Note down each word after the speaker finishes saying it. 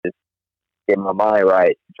get my mind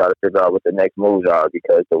right and try to figure out what the next moves are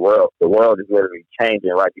because the world is literally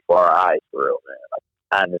changing right before our eyes for real, man. Like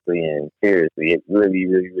honestly and seriously, it really,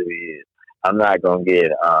 really, really is. I'm not gonna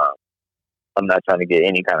get I'm not trying to get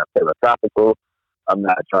any kind of philosophical. I'm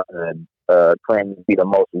not trying to claim to be the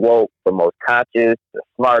most woke, the most conscious, the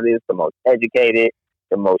smartest, the most educated,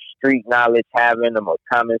 the most street knowledge having, the most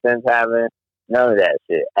common sense having. None of that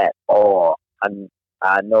shit at all.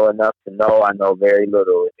 I know enough to know I know very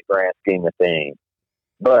little in the grand scheme of things.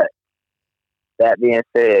 But that being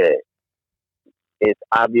said, it's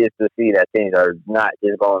obvious to see that things are not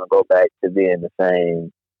just going to go back to being the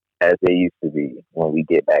same as they used to be when we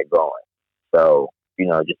get back going. So,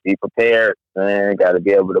 just be prepared, man. Got to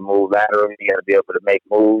be able to move laterally. You got to be able to make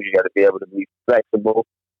moves. You got to be able to be flexible.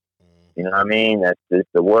 You know what I mean? That's just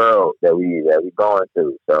the world that we going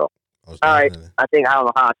to. So, all right. I think I don't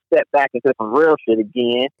know how I step back into some real shit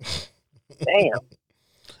again. Damn.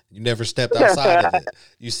 You never stepped outside of it.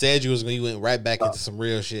 You said you went right back into some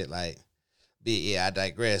real shit. Like, yeah, I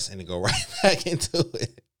digress, and then go right back into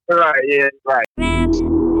it. Right. Yeah. Right.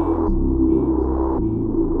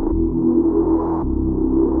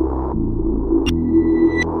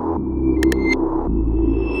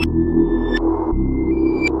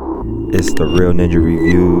 It's the Real Ninja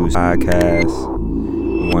Reviews podcast.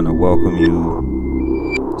 We want to welcome you.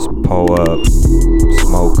 Pull up,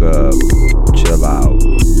 smoke up, chill out,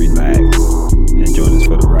 relax, and join us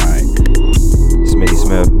for the ride. Smitty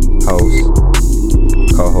Smith, host.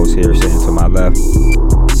 Co-host here sitting to my left.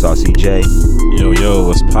 Saucy J. Yo,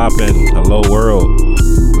 what's poppin'? Hello, world.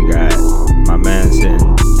 We got my man sitting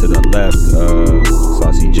to the left,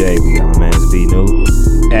 Saucy J. We got my man's B New.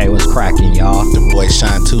 Hey, what's cracking, y'all? The boy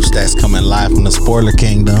Shine Two Stacks coming live from the Spoiler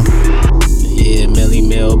Kingdom. Yeah, Millie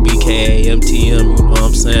Mill, BKA, MTM, you know what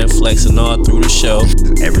I'm saying? Flexing all through the show.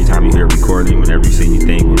 Every time you hear a recording, whenever you see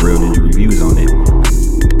anything with Real Ninja Reviews on it,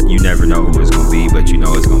 you never know who it's going to be, but you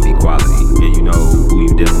know it's going to be quality. And you know who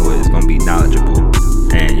you're dealing with is going to be knowledgeable.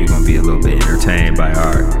 And you're going to be a little bit entertained by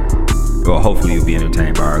hopefully you'll be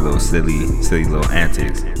entertained by our little silly little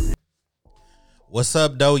antics. What's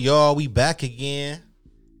up, though, y'all? We back again.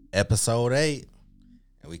 Episode 8.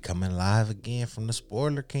 And we coming live again from the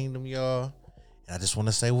Spoiler Kingdom, y'all. And I just want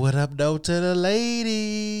to say what up, though, to the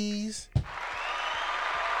ladies.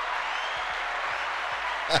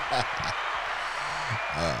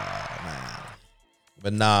 Man.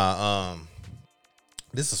 But nah,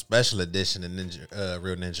 this is a special edition of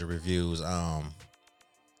Real Ninja Reviews.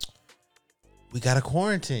 We got a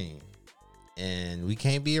quarantine and we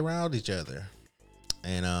can't be around each other.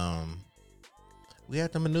 And we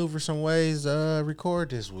have to maneuver some ways record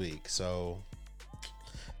this week. So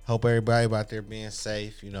hope everybody out there being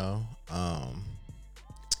safe, But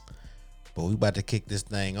we about to kick this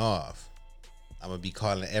thing off. I'm gonna be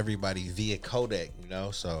calling everybody via codec,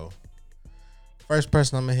 So first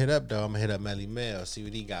person I'm gonna hit up, though, I'm gonna hit up Melly Mel, see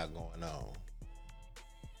what he got going on.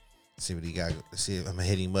 See what he got. See if I'm gonna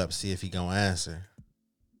hit him up, see if he gonna answer.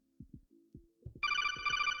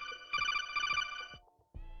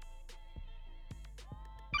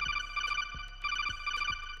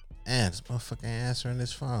 And this motherfucker ain't answering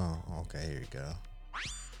this phone. Okay, here you go.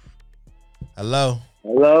 Hello.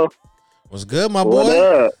 What's good, my boy? What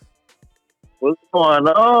up? What's going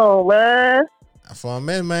on, man? For a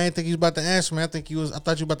minute, man, I didn't think you was about to answer me. I thought you was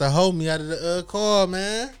about to hold me out of the call,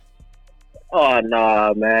 man. Oh,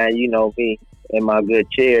 nah, man. You know me in my good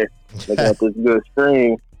chair. Looking at this good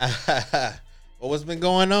screen. Well, what's been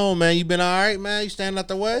going on, man? You been all right, man? You staying out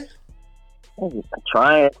the way? I'm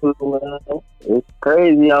trying to, man. It's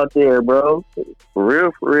crazy out there, bro.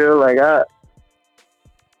 For real. Like,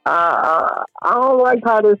 I don't like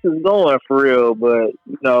how this is going, for real. But,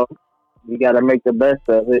 you got to make the best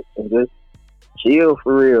of it and just chill,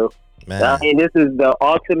 for real. Man. I mean, this is the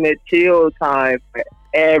ultimate chill time for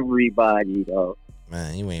everybody, though.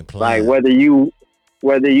 Man, you ain't playing. Like, whether you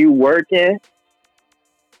working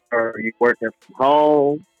or you working from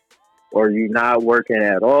home or you not working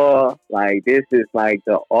at all, like, this is like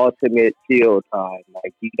the ultimate chill time.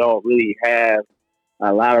 Like, you don't really have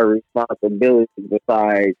a lot of responsibilities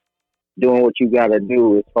besides doing what you got to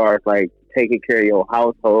do as far as like taking care of your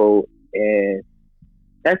household, and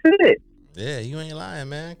that's it. Yeah, you ain't lying,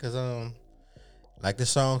 man. Cause like the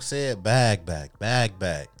song said, bag back,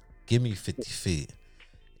 give me 50 feet.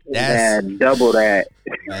 That's double that.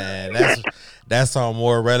 Man, that's all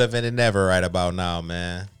more relevant than ever right about now,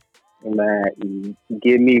 man. Man,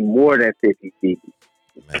 give me more than 50 feet.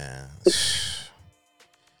 Man,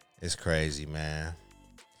 it's crazy, man.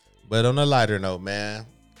 But on a lighter note, man,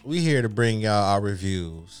 we here to bring y'all our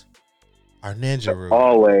reviews, our ninja reviews.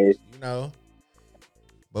 Always.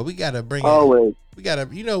 But we gotta bring Always. we gotta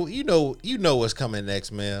you know what's coming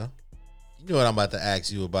next, man. You know what I'm about to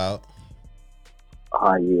ask you about.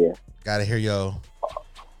 Oh yeah. Gotta hear your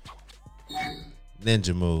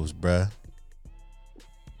ninja moves, bruh.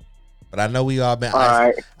 But I know we all been.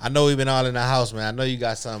 Right. I know we've been all in the house, man. I know you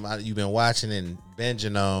got something you've been watching and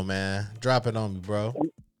binging on, man. Drop it on me, bro.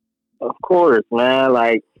 Of course, man.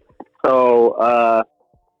 Like, so, for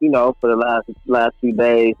the last few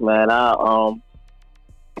days, man, like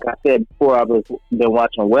I said before, I've been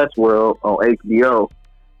watching Westworld on HBO.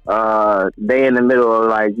 They in the middle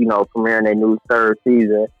of premiering their new third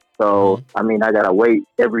season. So, I mean, I gotta wait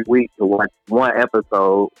every week to watch one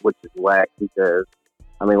episode, which is whack because,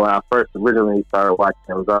 when I first originally started watching,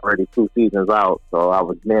 it was already 2 seasons out, so I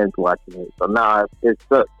was binge watching it. So now it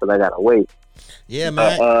sucks because I gotta wait. Yeah,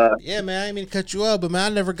 man. Yeah, man. I didn't mean to cut you up, but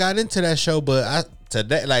man, I never got into that show. But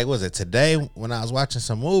today when I was watching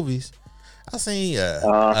some movies, I seen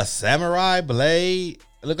a samurai blade.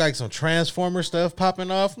 It looked like some Transformer stuff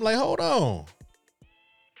popping off. I'm like, hold on,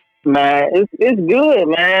 man. It's good,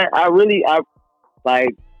 man. I'm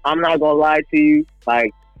not gonna lie to you.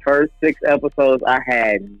 Like, first 6 episodes, I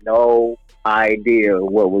had no idea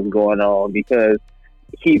what was going on because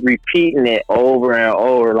keep repeating it over and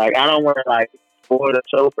over. Like, I don't want to spoil the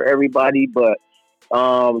show for everybody, but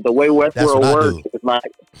the way Westworld works is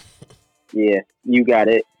yeah, you got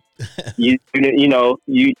it. you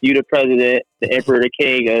the president, the emperor, the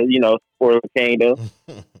king, for the kingdom.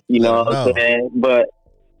 You know what I'm saying? But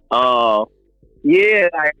yeah,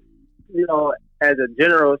 as a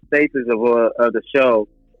general status of the show,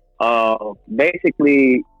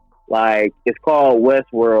 basically, it's called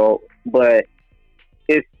Westworld, but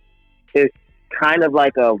it's kind of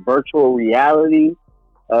like a virtual reality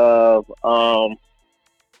of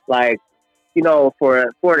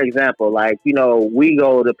for an example, we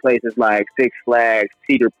go to places like Six Flags,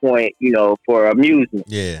 Cedar Point, for amusement.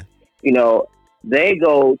 Yeah. They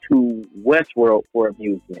go to Westworld for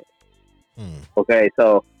amusement. Okay,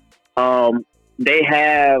 so they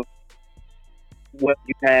have what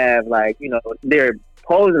you have, they're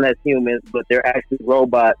posing as humans, but they're actually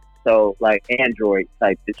robots. So, android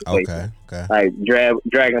type situation. Okay. Like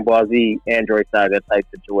Dragon Ball Z Android Saga type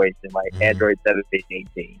situation, like Android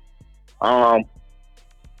 1718.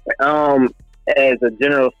 As a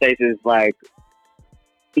general status,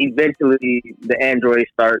 eventually the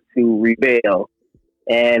androids start to rebel,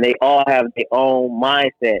 and they all have their own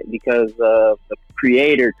mindset because the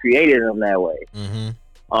creator created them that way.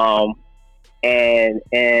 And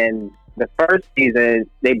the first season,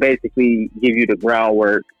 they basically give you the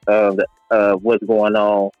groundwork of what's going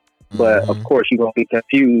on. But of course, you're gonna be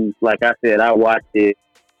confused. Like I said, I watched it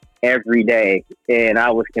every day, and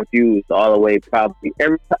I was confused all the way. Probably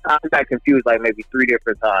I got confused maybe 3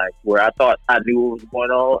 different times where I thought I knew what was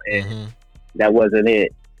going on, and that wasn't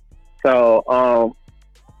it. So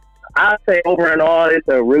I'd say over and all, it's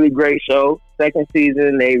a really great show. Second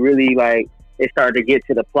season, they really they started to get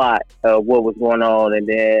to the plot of what was going on, and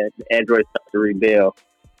then the androids started to rebel.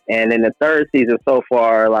 And in the third season so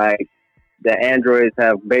far, the androids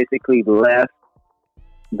have basically left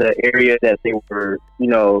the area that they were,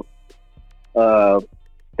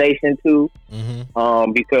 stationed to,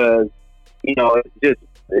 because,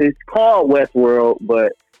 it's called Westworld,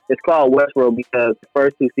 but it's called Westworld because the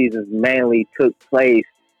first 2 seasons mainly took place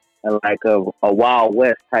in a Wild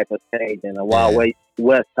West type of stage and a Wild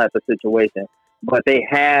West type of situation. But they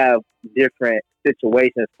have different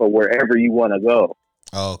situations for wherever you want to go.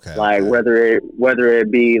 Oh, okay. Whether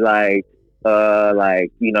it be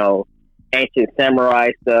ancient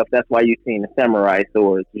samurai stuff. That's why you've seen the samurai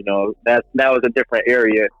swords. That was a different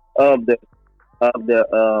area of the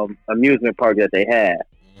amusement park that they had.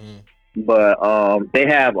 But they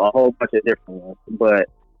have a whole bunch of different ones. But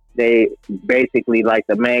they basically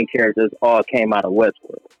the main characters all came out of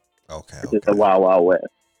Westworld. Okay. It's the Wild Wild West.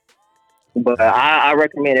 But I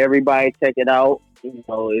recommend everybody check it out.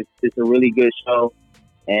 It's a really good show,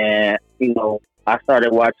 and I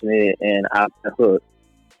started watching it and I was hooked.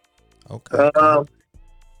 Okay.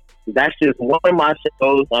 That's just one of my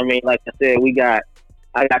shows. Like I said,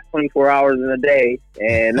 I got 24 hours in a day,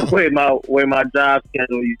 and the way my job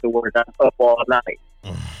schedule used to work, I'm up all night.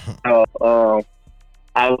 So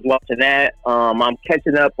I was watching that. I'm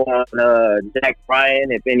catching up on Jack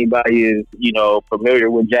Ryan. If anybody is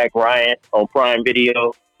familiar with Jack Ryan on Prime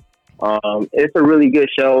Video, it's a really good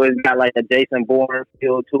show. It's got a Jason Bourne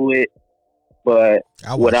feel to it, but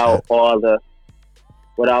without all the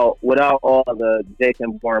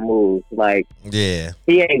Jason Bourne moves. He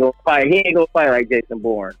ain't gonna fight like Jason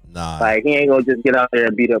Bourne. Nah. He ain't gonna just get out there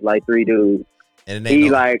and beat up 3 dudes. And he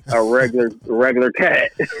like a regular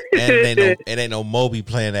cat. And it ain't no Moby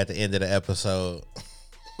playing at the end of the episode.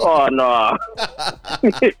 Oh no.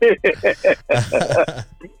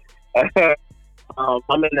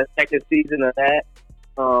 I'm in the second season of that.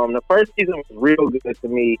 The first season was real good to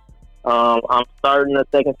me. I'm starting the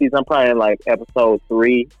second season. I'm probably in like episode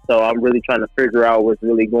 3, so I'm really trying to figure out what's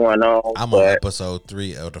really going on. I'm on episode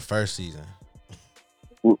 3 of the first season.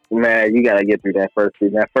 Man, you gotta get through that first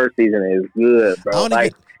season. That first season is good, bro.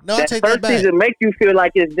 I take that back. First season make you feel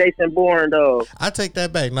like it's Jason Bourne, though. I take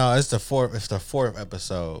that back. No, it's the fourth. It's the 4th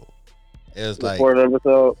episode. It was like 4th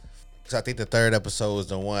episode. So I think the 3rd episode was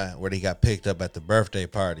the one where he got picked up at the birthday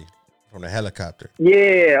party from the helicopter.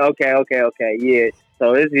 Yeah. Okay. Yeah.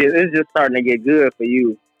 So it's just starting to get good for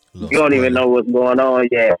you. You don't even know what's going on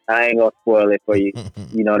yet. I ain't gonna spoil it for you.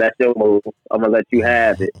 You know, that's your move. I'm gonna let you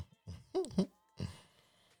have it.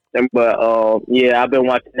 But yeah, I've been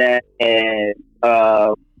watching that, and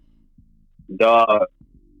dog,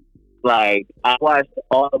 like I watched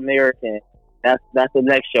All American. That's the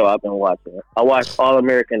next show I've been watching. I watched All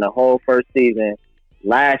American the whole first season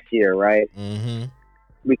last year, right? Mm-hmm.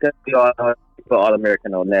 Because we all put All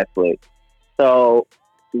American on Netflix. So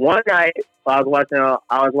one night I was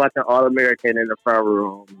watching All American in the front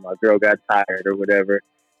room. My girl got tired or whatever,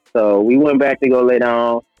 so we went back to go lay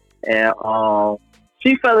down, and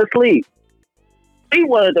she fell asleep. She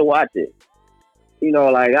wanted to watch it. You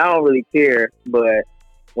know, like I don't really care, but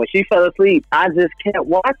when she fell asleep, I just kept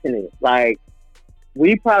watching it. Like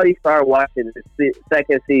we probably started watching the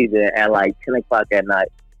second season at like 10 o'clock at night.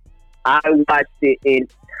 I watched the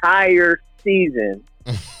entire season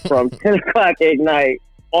from 10 o'clock at night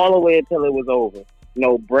all the way until it was over.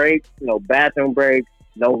 No breaks, no bathroom breaks,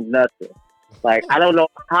 no nothing. Like, I don't know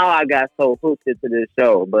how I got so hooked into this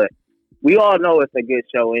show, but we all know it's a good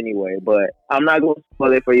show anyway. But I'm not going to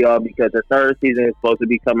spoil it for y'all because the 3rd season is supposed to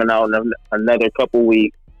be coming out in another couple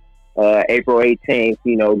weeks. April 18th,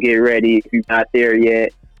 you know, get ready if you're not there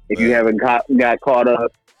yet. If you haven't got caught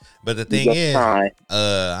up. But the thing is, I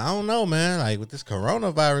don't know, man. Like with this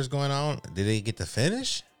coronavirus going on, did they get to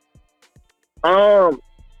finish? I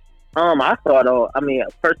saw it on. I mean,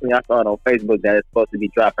 personally, I saw it on Facebook that it's supposed to be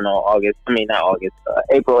dropping on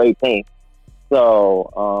April 18th.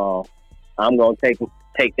 So, I'm gonna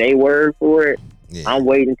take their word for it. Yeah. I'm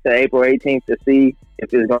waiting till April 18th to see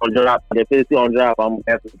if it's gonna drop. But if it's gonna drop, I'm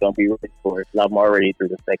definitely gonna be ready for it. I'm already through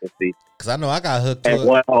the second season. Cause I know I got hooked to it.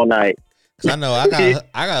 One whole night. Cause I know I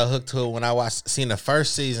got hooked to it when I seen the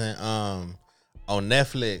first season on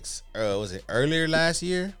Netflix. Was it earlier last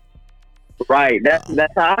year? Right.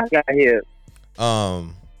 That's how I got here.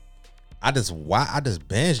 I just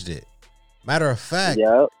binged it. Matter of fact,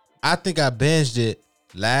 yep. I think I binged it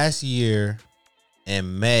last year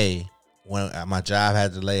in May when my job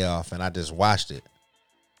had to lay off, and I just watched it.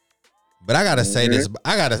 But I gotta say this.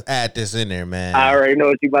 I gotta add this in there, man. I already know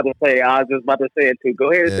what you about to say. I was just about to say it too.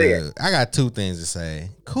 Go ahead and say it. I got 2 things to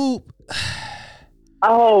say. Coop.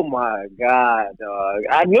 Oh my God, dog!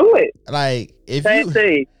 I knew it. Like if Same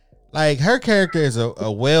thing. Like her character is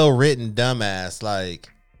a well written dumbass. Like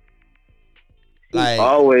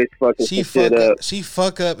always fucking shit up. She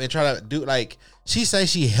fuck up and try to do like she say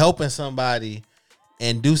she helping somebody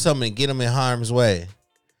and do something and get them in harm's way.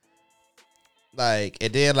 Like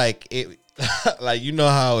and then like it, like you know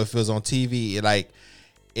how it feels on TV.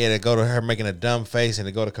 It'll go to her making a dumb face and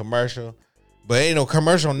it go to commercial, but ain't no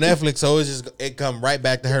commercial on Netflix, so it come right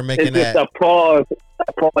back to her making it's just a pause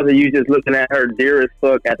of you just looking at her dear as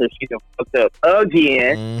fuck after she done fucked up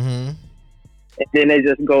again, and then they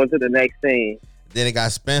just go into the next scene. Then it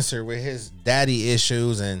got Spencer with his daddy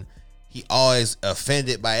issues, and he always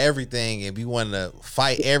offended by everything and be wanting to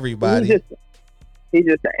fight everybody. He's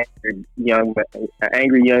just an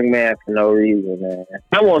angry young man for no reason, man.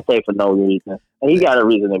 I won't say for no reason. He got a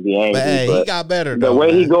reason to be angry. But hey, he got better though. The way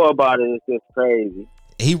man. he go about it is just crazy.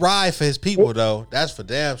 He ride for his people though. That's for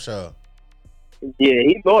damn sure. Yeah,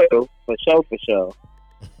 he's loyal for sure.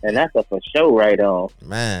 And that's a for sure right on.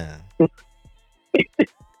 Man.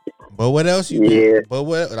 But what else you been? But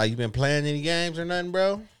what you been playing any games or nothing,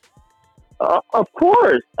 bro? Of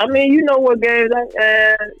course. I mean, you know what games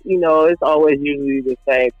it's always usually the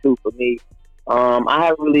same too for me.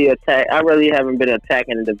 I really haven't been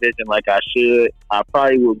attacking the division like I should. I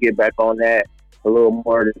probably will get back on that a little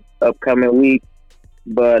more this upcoming week.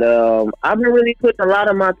 But I've been really putting a lot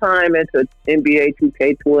of my time into NBA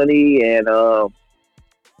 2K20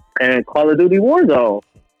 and Call of Duty Warzone.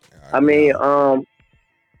 I mean,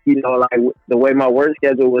 like the way my work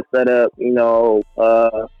schedule was set up,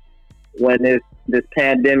 when this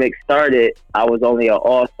pandemic started, I was only an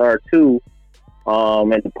All-Star 2,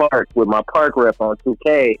 in the park with my park rep on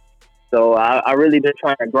 2K. So I really been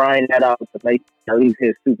trying to grind that out to make at least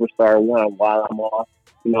hit Superstar 1 while I'm off.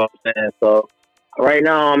 You know what I'm saying? So right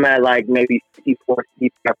now I'm at like maybe 54,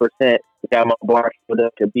 55%. Got my bar filled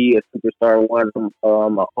up to be a Superstar 1. I'm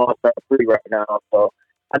an All-Star 3 right now. So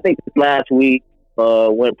I think this last week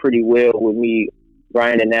went pretty well with me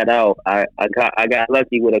grinding that out. I got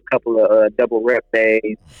lucky with a couple of double rep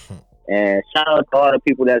days. And shout out to all the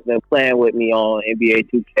people that's been playing with me on NBA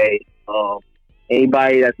 2K.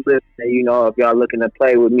 Anybody that's listening, if y'all looking to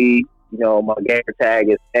play with me, my gamer tag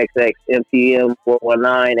is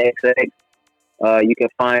XXMTM419XX. You can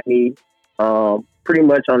find me pretty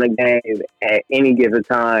much on the game at any given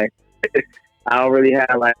time. I don't really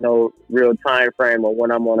have like no real time frame of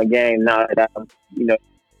when I'm on a game now that I'm,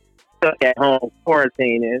 stuck at home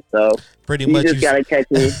quarantining. So pretty you much just gotta catch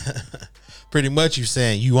me. Pretty much you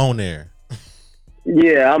saying you on there.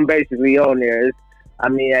 Yeah, I'm basically on there.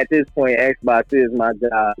 At this point, Xbox is my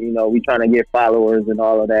job. We trying to get followers and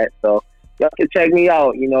all of that. So y'all can check me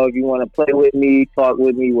out. If you want to play with me, talk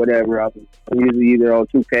with me, whatever. I'm usually either on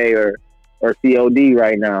 2K or COD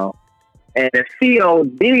right now. And the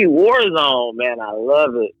COD Warzone, man, I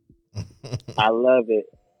love it. I love it.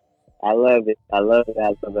 I love it. I love it. I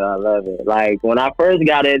love it. I love it. Like when I first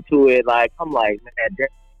got into it, like I'm like, man,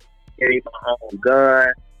 carry my own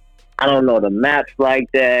gun. I don't know the maps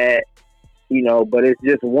like that, but it's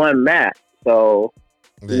just one map. So,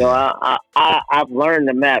 I've learned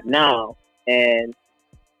the map now, and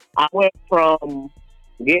I went from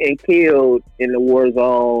getting killed in the war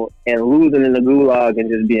zone and losing in the gulag and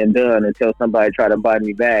just being done until somebody tried to buy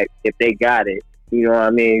me back if they got it. You know what I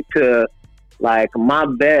mean? To like my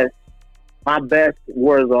best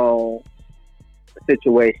war zone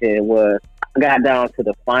situation was I got down to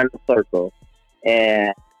the final circle,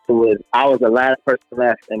 and I was the last person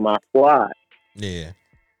left in my squad. Yeah.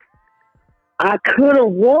 I could have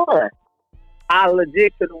won. I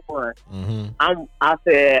legit could have won. Mm-hmm. I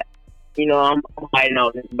said, I'm hiding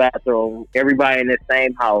out in this bathroom. Everybody in the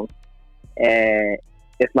same house, and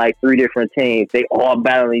it's like 3 different teams. They all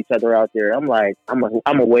battling each other out there. I'm like, I'm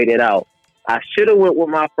gonna wait it out. I should have went with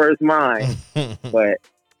my first mind, but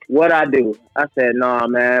what I do? I said, nah,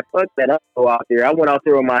 man, fuck that. I'll go out there. I went out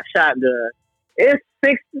there with my shotgun. It's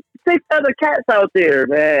six other cats out there,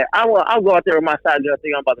 man. I'll go out there with my shotgun.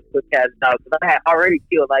 Think I'm about to put cats out because I had already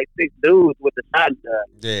killed like 6 dudes with the shotgun.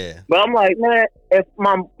 Yeah. But I'm like, man, if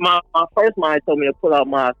my first mind told me to pull out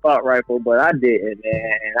my assault rifle, but I didn't,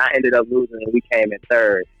 man, and I ended up losing, and we came in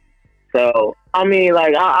third. So I've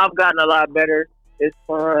gotten a lot better. It's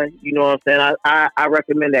fun, you know what I'm saying. I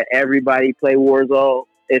recommend that everybody play Warzone.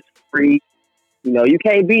 It's free. You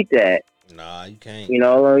can't beat that. Nah, you can't. You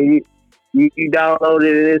download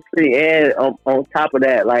it, it's free, and on top of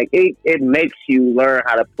that, like it makes you learn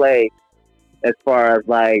how to play as far as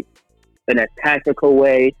like in a tactical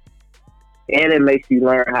way, and it makes you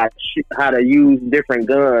learn how to use different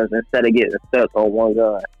guns instead of getting stuck on one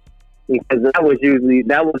gun. Because that was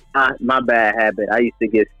my bad habit. I used to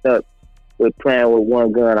get stuck with playing with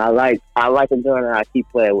one gun. I like a gun and I keep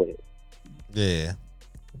playing with it. Yeah.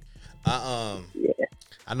 Yeah.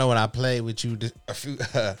 I know when I played with you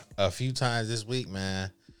a few times this week, man.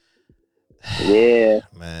 Yeah.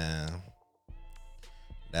 Man,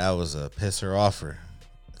 that was a pisser offer.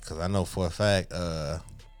 Cause I know for a fact, I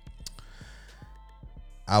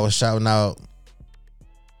was shouting out,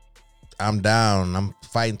 I'm down. I'm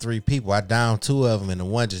fighting 3 people. I downed 2 of them, and the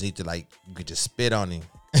one just need to you could just spit on him,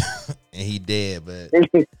 and he dead. But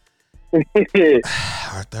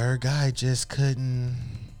our third guy just couldn't.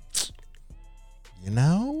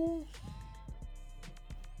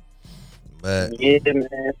 But yeah,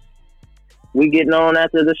 man. We getting on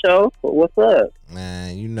after the show? What's up?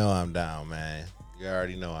 Man, I'm down, man. You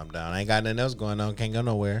already know I'm down. I ain't got nothing else going on. Can't go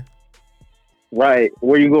nowhere. Right.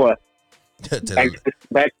 Where you going?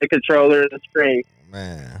 back to the controller and the screen.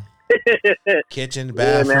 Man. Kitchen,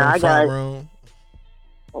 bathroom, front room.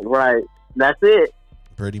 Right. That's it.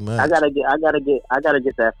 Pretty much. I gotta get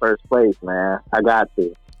that first place, man. I got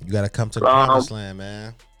to. You gotta come to the promised land,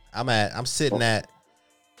 man. I'm sitting at.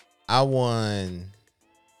 I won.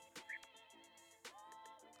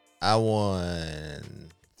 I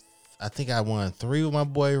think I won 3 with my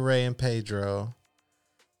boy Ray and Pedro.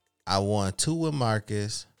 I won 2 with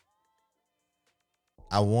Marcus.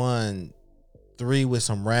 I won 3 with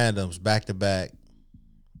some randoms back to back,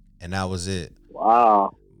 and that was it.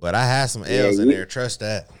 Wow. But I had some L's in there. Trust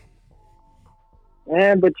that.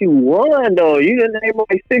 Man, but you won though. You done named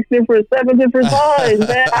like 7 different songs,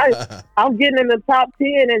 man. I'm getting in the top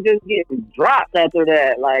 10 and just getting dropped after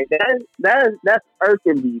that. Like that's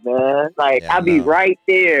irking me, man. Like Yeah, I I be know. right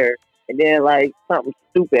there, and then like something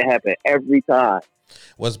stupid happen every time.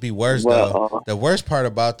 What's be worse Well, though? The worst part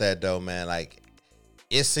about that though, man, like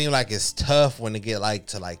it seemed like it's tough when it get like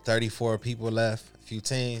to like 34 people left, a few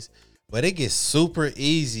teams, but it gets super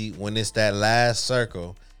easy when it's that last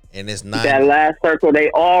circle and it's not. That last circle,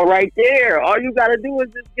 they all right there. All you gotta do is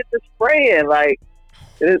just get the spraying. Like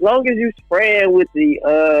as long as you spraying with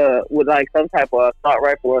the with like some type of assault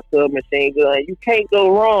rifle or submachine gun, you can't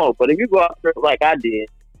go wrong. But if you go out there like I did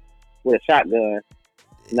with a shotgun,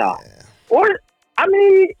 no. Yeah. Or I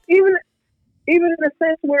mean, even in the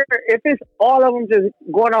sense where if it's all of them just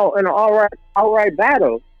going out in an outright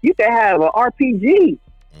battle, you can have an RPG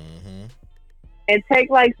Mm-hmm. and take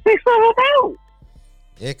like 6 of them out.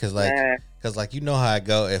 Yeah, cause Man. you know how it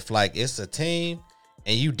go. If like it's a team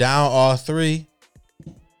and you down all 3,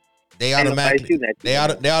 they Ain't nobody automatically shooting at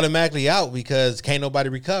you. they automatically out because can't nobody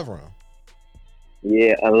recover them.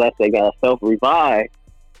 Yeah, unless they got a self-revive.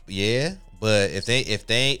 Yeah, but if they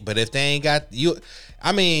ain't got you,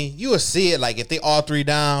 I mean, you will see it like if they all 3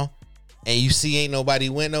 down and you see ain't nobody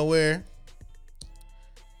went nowhere.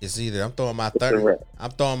 It's either I'm throwing my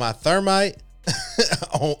thermite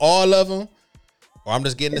on all of them, or I'm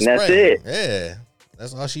just getting the And that's spray. it. Yeah,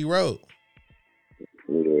 that's all she wrote.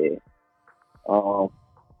 Yeah. On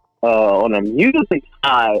the music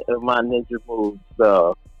side of my ninja moves,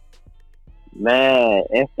 man,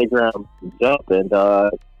 Instagram jumping,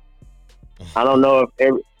 dog. I don't know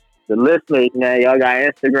if the listeners, man, y'all got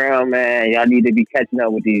Instagram, man. Y'all need to be catching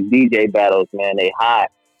up with these DJ battles, man. They hot.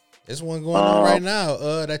 There's one going on right now.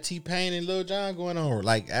 That T-Pain and Lil Jon going on,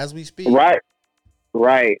 like as we speak. Right.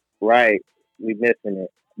 We missing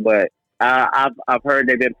it, but I've heard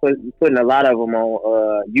they've been putting a lot of them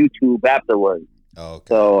on YouTube afterwards. Oh, okay.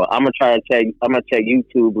 So I'm gonna try to check. I'm gonna check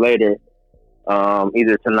YouTube later,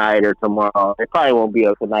 either tonight or tomorrow. It probably won't be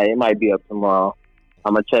up tonight. It might be up tomorrow.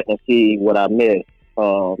 I'm gonna check and see what I missed.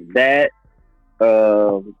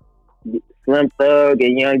 Slim Thug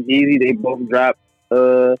and Young Jeezy, they both dropped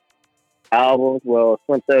albums. Well,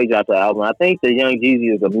 Slim Thug dropped an album. I think the Young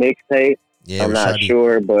Jeezy is a mixtape. Yeah, I'm not Shawty,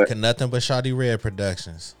 sure, but nothing but Shawty Red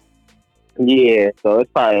Productions. yeah, so it's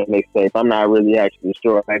probably a mixtape. I'm not really actually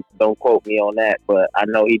sure. Don't quote me on that, but I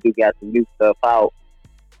know he do got some new stuff out.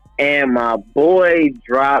 And my boy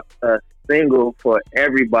dropped a single for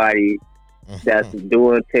everybody that's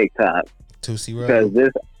doing TikTok. 2C Because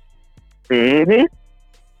Road. this,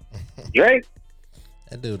 Drake,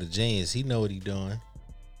 That dude a genius. He know what he doing.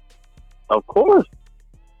 of course,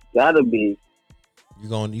 gotta be. You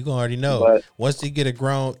gonna already know. But Once we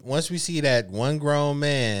see that one grown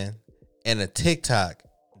man and a TikTok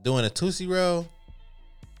doing a 2C Road,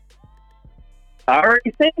 I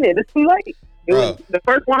already seen it. It's too late. Bro. The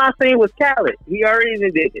first one I seen was Khaled. He already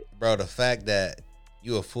did it bro, the fact that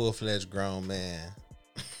you a full-fledged grown man,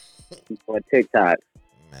 on TikTok.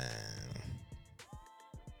 man.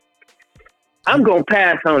 I'm gonna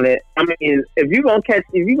pass on it. I mean, if you gonna catch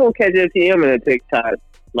FTM in a TikTok,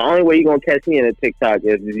 the only way you gonna catch me in a TikTok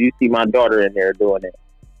is if you see my daughter in there doing it,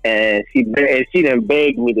 and she didn't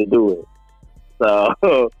beg me to do it. So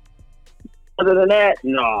other than that,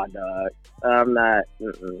 no, dog, I'm not.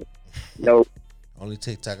 Nope. Only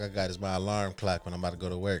TikTok I got is my alarm clock when I'm about to go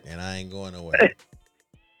to work, and I ain't going nowhere.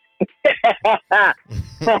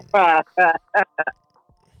 I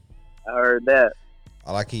heard that.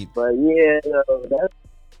 All I keep. But yeah,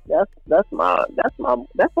 that's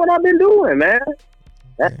what I've been doing, man.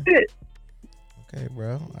 That's it. Okay,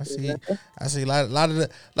 bro. I see a lot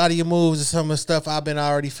of your moves and some of the stuff I've been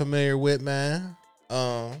already familiar with, man.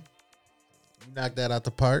 You knocked that out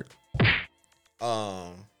the park.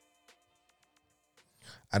 I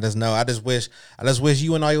just wish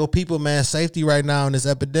you and all your people, man, safety right now in this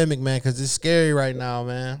epidemic, man, because it's scary right now,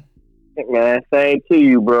 man. Man, same to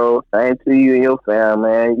you, bro. Same to you and your fam,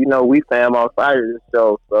 man. You know, we fam outside of this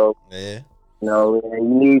show, so Yeah, you know, you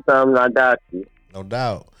need something, I got you. no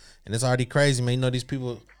doubt. And it's already crazy, man. You know, these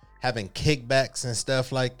people having kickbacks and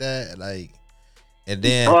stuff like that, like, and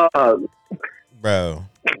then, bro,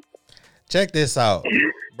 check this out,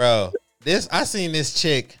 bro. I seen this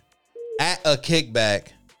chick at a kickback,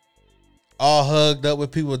 all hugged up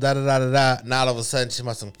with people, da da da da da. Now all of a sudden she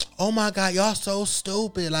must have, oh my God, y'all so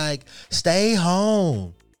stupid. Like, stay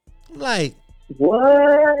home. I'm like, what?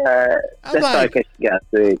 I'm That's like, like she got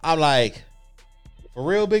sick. I'm like, for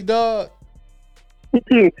real, big dog?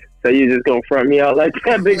 So you just gonna front me out like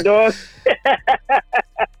that, big dog?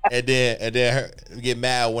 and then her get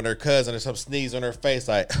mad when her cousin or some sneeze on her face,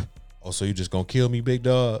 like, oh, so you just gonna kill me, big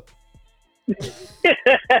dog?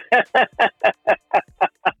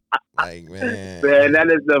 Like, man,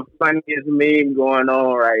 that is the funniest meme going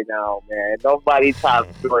on right now, man. Nobody top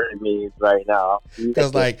Jordan memes right now.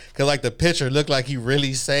 Cause like the picture looked like he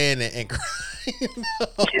really saying it and crying.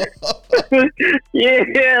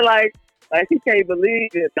 Yeah, like he can't believe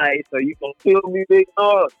it. Like, so you gonna kill me, big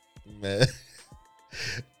dog? Man.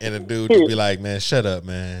 And the dude just be like, man, shut up,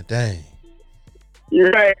 man. Dang. You're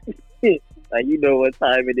right. Like, you know what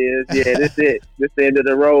time it is. Yeah, this it. This the end of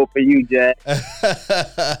the road for you, Jack.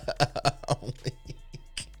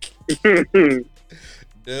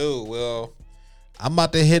 Dude, well, I'm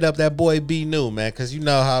about to hit up that boy B New, man, because you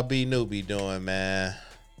know how B New be doing, man.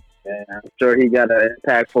 Yeah, I'm sure he got an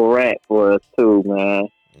impactful rant for us too, man.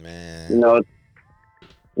 Man. You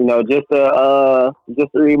know, just a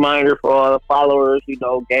reminder for all the followers,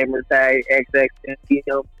 gamer tag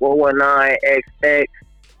XXMTM419XX.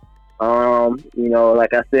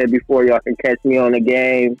 Like I said before, y'all can catch me on the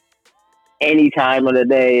game any time of the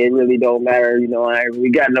day. It really don't matter. We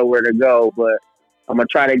got nowhere to go, but I'm gonna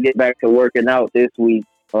try to get back to working out this week.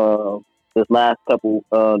 This last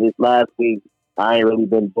week, I ain't really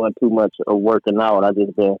been doing too much of working out. I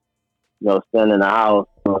just been, staying in the house.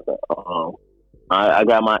 I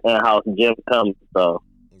got my in-house gym coming, so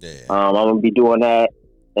I'm gonna be doing that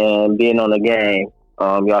and being on the game.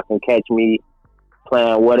 Y'all can catch me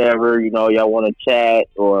playing whatever, y'all want to chat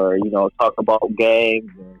or, talk about games,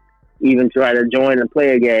 and even try to join and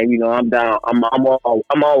play a game. I'm down. I'm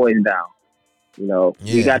always down.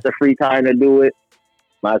 You got the free time to do it.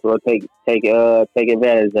 Might as well take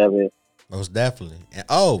advantage of it. Most definitely. And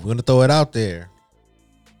we're gonna throw it out there.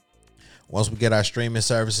 Once we get our streaming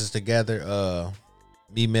services together,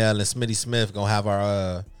 me, Mel, and Smitty Smith gonna have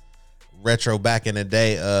our retro back in the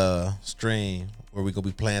day stream where we gonna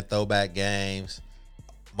be playing throwback games.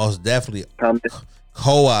 Most definitely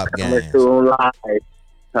co-op games.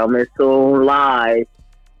 Coming soon live.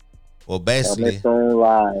 Well, basically, coming soon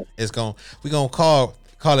live. we gonna call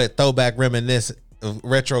it throwback reminiscent of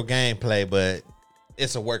retro gameplay, but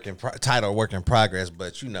it's a work in progress.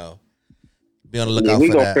 But be on the lookout for that. We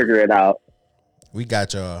gonna figure it out. We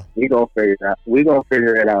got y'all. We gonna figure it out. We gonna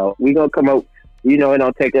figure it out. We gonna come up. It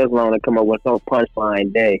don't take us long to come up with some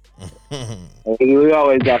punchline day. We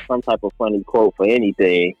always got some type of funny quote for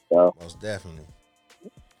anything. So most definitely.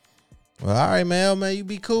 Well, all right, man. You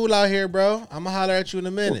be cool out here, bro. I'm gonna holler at you in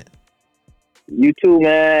a minute. You too,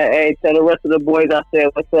 man. Hey, tell the rest of the boys I said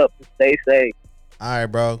what's up. Stay safe. All right,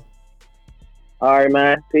 bro. All right,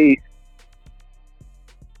 man. Peace.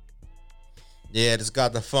 Yeah, just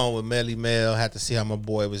got the phone with Melly Mel. Had to see how my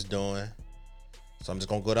boy was doing. So I'm just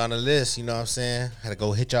gonna go down the list, you know what I'm saying? Had to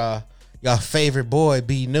go hit y'all favorite boy,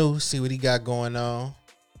 B New, see what he got going on.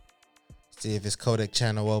 See if his Kodak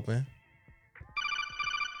channel open.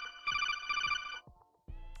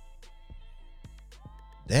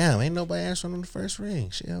 Damn, ain't nobody answering on the first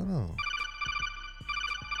ring. Shit, hold on.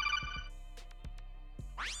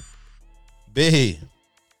 B.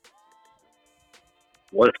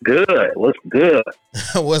 What's good? What's good?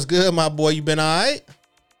 What's good, my boy? You been all right?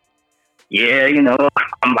 Yeah,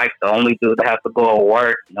 I'm like the only dude that has to go to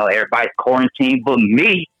work. Everybody's quarantined but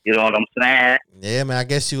me. You know what I'm saying? Yeah, man. I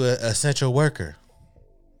guess you an essential worker.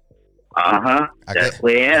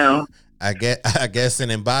 Definitely am. I guess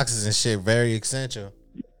sending boxes and shit very essential.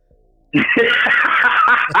 Yeah,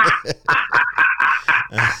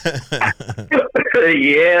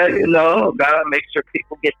 gotta make sure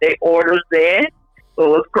people get their orders in.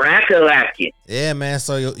 So it's crack-a-lacking. Yeah, man.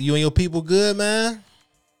 So you and your people good, man?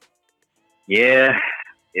 Yeah,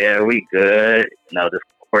 we good. This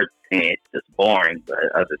quarantine is just boring, but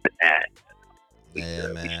other than that,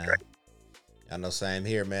 good, man. I know, same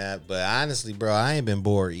here, man. But honestly, bro, I ain't been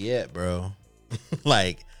bored yet, bro.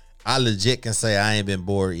 Like, I legit can say I ain't been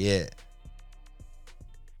bored yet.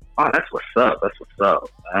 Oh, that's what's up.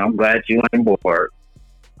 I'm glad you ain't bored.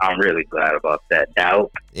 I'm really glad about that,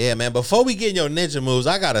 Doubt. Yeah, man. Before we get in your ninja moves,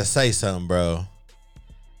 I gotta say something, bro.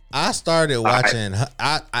 I started watching.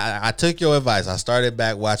 I took your advice. I started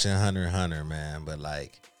back watching Hunter x Hunter, man. But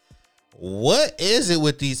like, what is it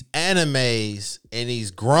with these animes and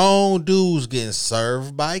these grown dudes getting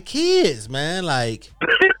served by kids, man? Like,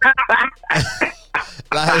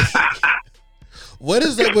 what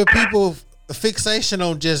is it with people fixation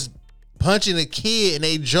on just punching a kid in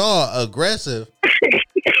their jaw aggressive?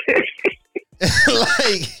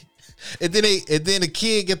 Like, and then the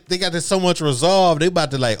kid they got this so much resolve. They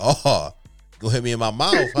about to like, oh, go hit me in my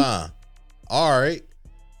mouth, huh? All right.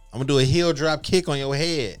 I'm gonna do a heel drop kick on your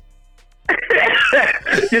head.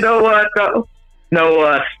 You know what, though?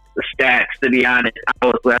 Stacks, to be honest,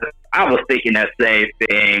 I was thinking that same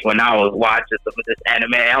thing when I was watching some of this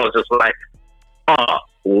anime. I was just like,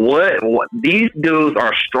 what? These dudes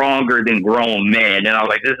are stronger than grown men, and I was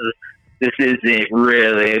like, this isn't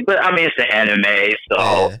really. But I mean, it's an anime,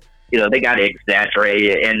 so they got to exaggerate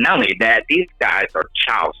it. And not only that, these guys are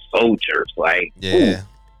child soldiers. Like, ooh,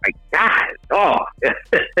 my God,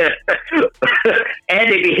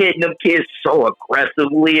 and they be hitting them kids so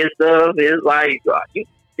aggressively and stuff. It's like, you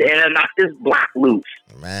dare knock this block loose,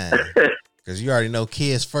 man. Because you already know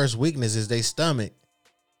kids' first weakness is their stomach.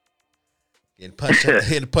 Getting punched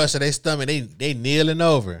in their stomach, they kneeling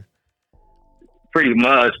over. Pretty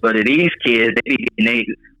much, but these kids, they be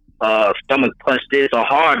getting their stomach punched in so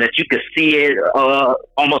hard that you could see it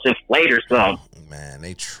almost inflate or something. Man,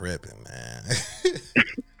 they tripping, man.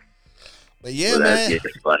 But yeah, man.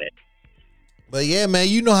 That's funny. But yeah, man,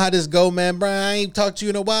 you know how this go, man. Brian, I ain't talked to you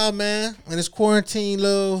in a while, man. In this quarantine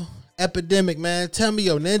little epidemic, man. Tell me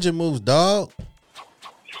your ninja moves, dog.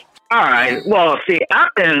 All right. Well, see, I've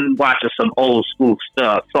been watching some old school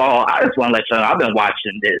stuff, so I just want to let you know I've been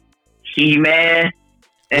watching this He-Man.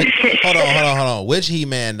 Hold on. Which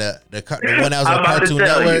He-Man? The one that was on Cartoon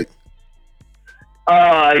Network?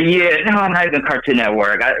 No, not even Cartoon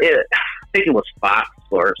Network. I think it was Fox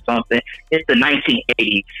or something. It's the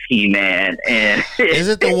 1980s He-Man, and is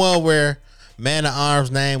it the one where Man at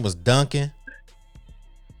Arms' name was Duncan?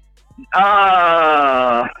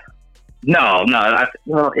 No.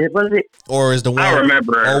 It was it. Or is the one? I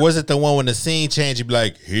remember. Or was it the one when the scene changed? You'd be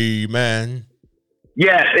like, He-Man.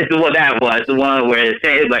 Yes, it's the one that was the one where it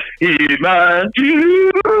says like He-Man.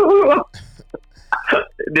 You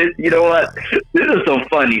know what? This is some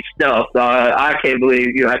funny stuff. I can't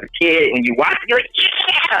believe as a kid when you watch it, you're like,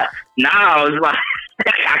 yeah. Now it's like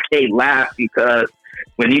I can't laugh because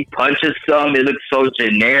when he punches something, it looks so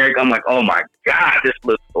generic. I'm like, oh my God, this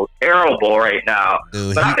looks so terrible right now.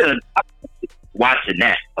 Dude, but I've been watching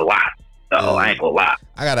that a lot, so I ain't gonna lie.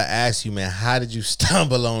 I gotta ask you, man, how did you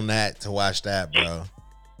stumble on that to watch that, bro?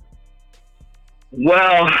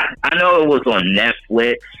 Well, I know it was on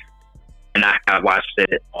Netflix, and I watched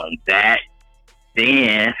it on that.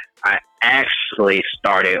 Then I actually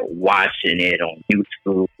started watching it on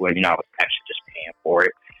YouTube, where I was actually just paying for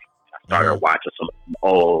it. I started watching some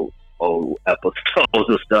old episodes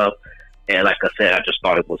and stuff, and like I said, I just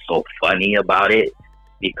thought it was so funny about it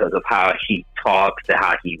because of how he talks and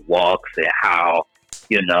how he walks and how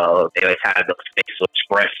they always have those facial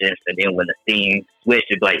expressions, and then when the scene switches,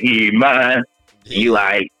 it'd be like, "Hey man," you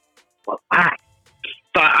like, well, why?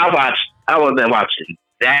 So I was watching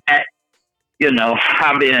that.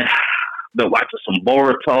 I've been watching some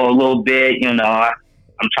Boruto a little bit.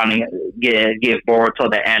 I'm trying to give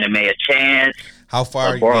Boruto the anime a chance. How far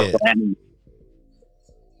are you get?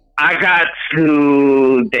 I got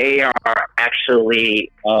to. They are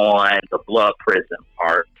actually on the Blood Prison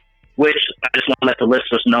part, which I just want to let the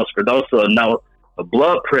listeners know. For those who don't know, the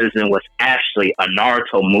Blood Prison was actually a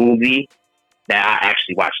Naruto movie that I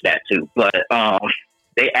actually watched that too. But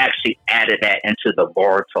they actually added that into the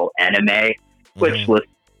Boruto anime, which was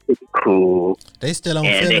cool. They still on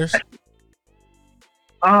fillers?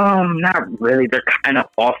 Not really. They're kind of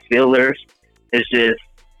off fillers. It's just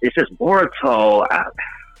Boruto.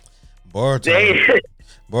 Boruto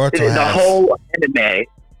The whole anime,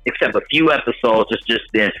 except a few episodes, has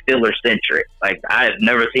just been filler centric. Like I've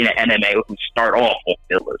never seen an anime who start off on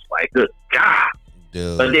fillers. Like, good God.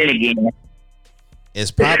 Dude. But then again,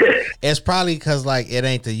 it's probably because like it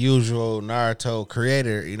ain't the usual Naruto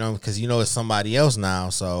creator, because it's somebody else now.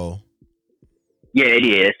 So yeah, it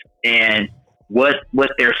is. And what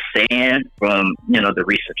they're saying from the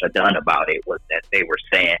research I've done about it was that they were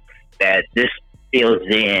saying that this fills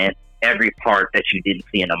in every part that you didn't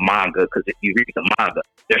see in the manga. Because if you read the manga,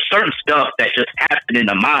 there's certain stuff that just happened in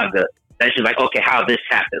the manga that's just like, okay, how this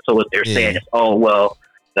happened. So what they're saying is, oh well,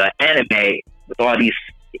 the anime with all these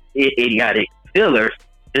idiotic fillers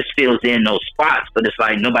just fills in those spots, but it's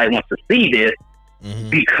like nobody wants to see this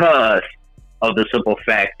because of the simple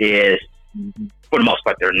fact is, for the most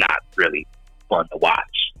part, they're not really fun to watch.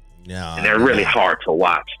 Yeah, and they're really hard to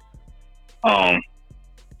watch.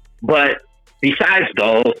 But besides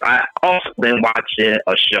those, I also been watching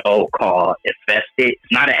a show called Infested.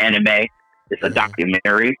 It's not an anime; it's a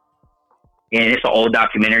documentary, and it's an old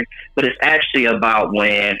documentary. But it's actually about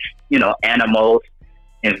when animals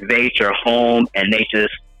invade your home and they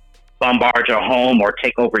just bombard your home or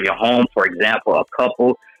take over your home. For example, a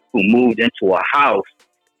couple who moved into a house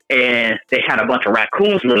and they had a bunch of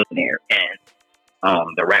raccoons living there, and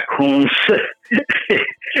The raccoons,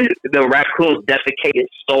 the raccoons defecated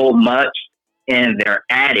so much in their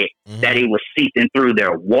attic that it was seeping through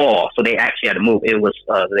their wall. So they actually had to move. It was,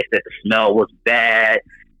 they said the smell was bad,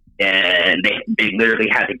 and they literally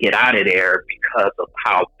had to get out of there because of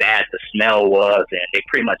how bad the smell was, and they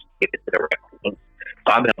pretty much gave it to the raccoons.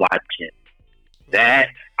 So I've been watching that.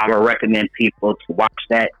 I would recommend people to watch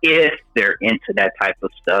that if they're into that type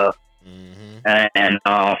of stuff. And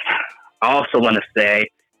I also want to say,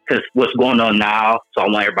 because what's going on now, so I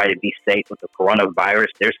want everybody to be safe with the coronavirus.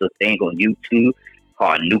 There's a thing on YouTube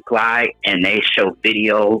called Nuclei, and they show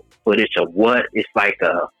video footage of what it's like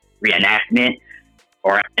a reenactment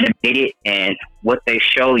or animated, and what they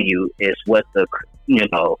show you is what the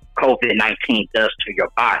COVID-19 does to your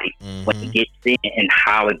body when it gets in and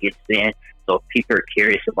how it gets in. So if people are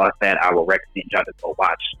curious about that, I would recommend y'all to go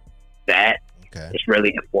watch that. Okay. It's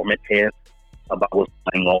really informative about what's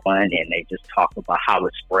going on, and they just talk about how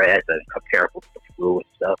it spreads and comparable to the flu and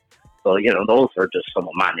stuff. So, those are just some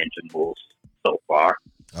of my ninja moves so far.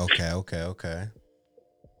 Okay.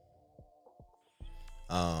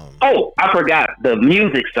 Oh, I forgot the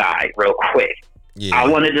music side real quick. Yeah. I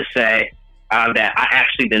wanted to say that I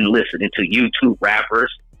actually been listening to YouTube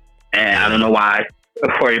rappers, and I don't know why,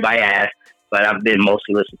 before anybody asked, but I've been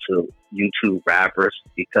mostly listening to YouTube rappers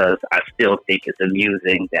because I still think it's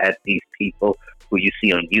amusing that these people who you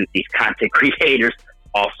see on YouTube, these content creators,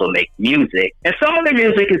 also make music. And some of the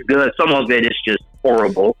music is good, some of it is just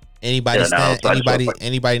horrible. Anybody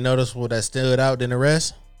noticeable that stood out than the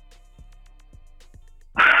rest?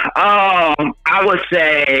 I would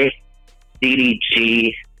say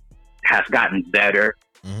DDG has gotten better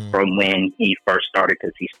from when he first started,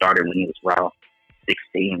 because he started when he was around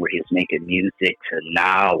 16, where he was making music, to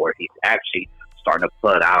now where he's actually starting to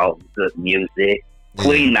put out good music.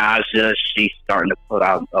 Queen Naja, she's starting to put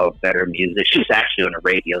out better music. She was actually on the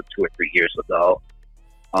radio 2 or 3 years ago.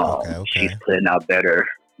 Okay. She's putting out better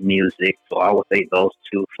music, so I would say those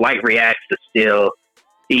two. Flight Reacts is still,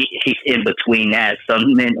 he's in between that.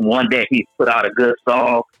 One day he put out a good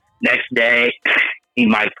song, next day he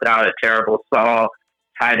might put out a terrible song.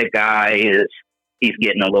 Ty the Guy he's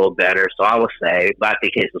getting a little better, so I would say, but I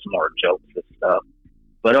think his is more jokes and stuff.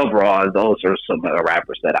 But overall, those are some of the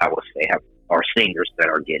rappers that I would say are singers that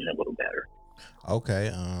are getting a little better.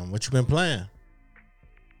 Okay, what you been playing?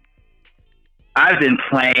 I've been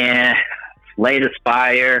playing Slay the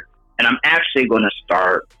Spire, and I'm actually going to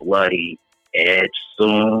start Bloody Edge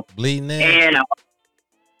soon. Bleeding Edge? And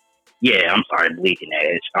I'm sorry, Bleeding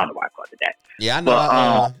Edge. I don't know why I called it that. Yeah, I know.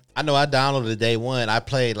 But, I know. I downloaded day one. I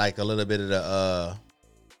played like a little bit of the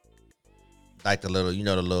like the little,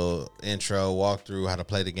 the little intro walkthrough, how to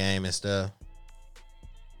play the game and stuff.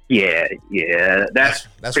 Yeah. That's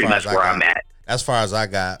pretty much where I'm at. As far as I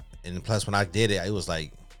got, and plus when I did it, it was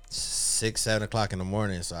like 6, 7 o'clock in the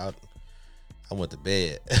morning, so I went to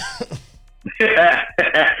bed.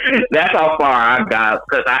 That's how far I got,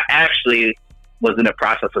 because I actually was in the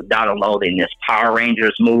process of downloading this Power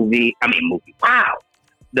Rangers movie. Wow.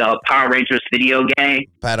 The Power Rangers video game.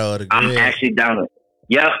 Battle of the Grid. I'm actually downloading.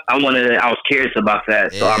 Yep, I was curious about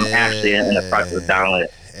that, so I'm actually in the process of downloading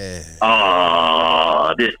it.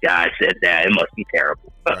 Oh, this guy said that. It must be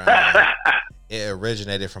terrible. Right. It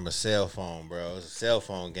originated from a cell phone, bro. It's a cell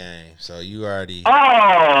phone game, so you already.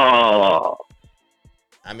 Oh.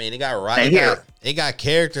 It got it got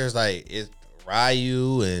characters like it's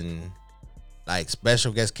Ryu and like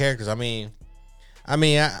special guest characters. I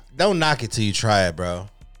don't knock it till you try it, bro.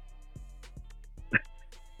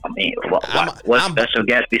 What special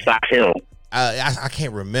guest besides him? I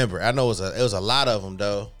can't remember. I know it was a lot of them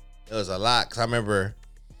though. It was a lot, because I remember,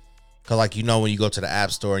 because when you go to the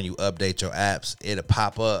app store and you update your apps, it'll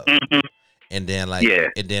pop up, and then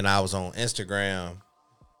and then I was on Instagram,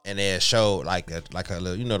 and they showed like a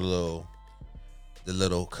little the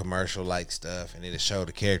little commercial like stuff, and it'll show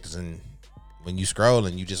the characters, and when you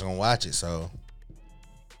scrolling, you just gonna watch it. So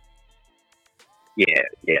yeah,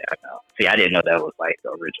 I know. See, I didn't know that was like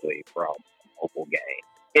originally from a mobile game.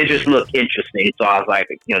 It just looked interesting, so I was like,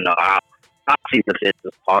 I'll see the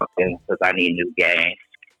business talking, because I need new games.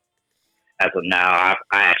 As of now, I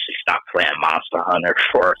actually stopped playing Monster Hunter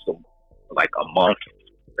for like a month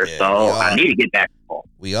or so. I need to get back on.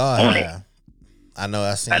 We all have. It. I know.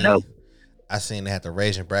 I seen they had the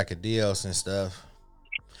Raging Brachydios and stuff.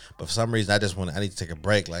 But for some reason, I need to take a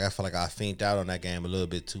break. Like, I feel like I fiended out on that game a little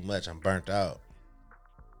bit too much. I'm burnt out.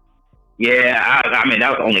 Yeah, that was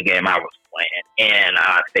the only game I was playing. And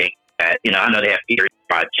I think that, I know they have Fury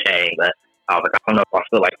Rod Jane, but I was like, I don't know if I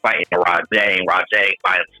feel like fighting Rod Jane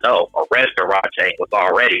by himself. Or Restor Rod Jane was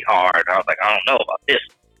already hard. I was like, I don't know about this.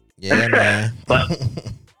 Yeah, man. But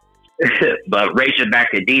but racing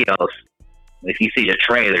back to Dios, if you see the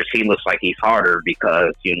trailers, he looks like he's harder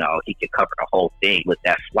because he can cover the whole thing with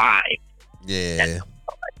that slime. Yeah, That's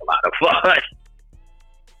like a lot of fun.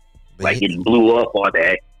 but Like getting blew up on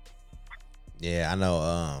that. yeah, I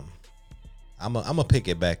know. I'm gonna pick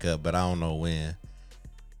it back up, but I don't know when.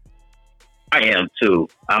 I am too.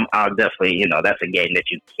 I'll definitely, that's a game that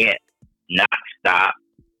you can't not stop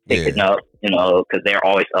picking up, because they're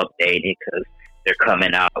always updating because they're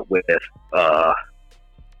coming out with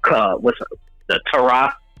what's the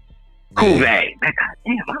Terra Kuve. God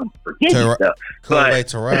damn, I'm forgetting stuff. Kuve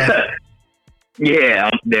Terra.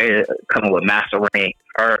 Yeah, they're coming with Master Ring,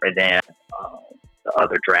 her, and then the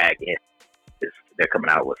other dragon they're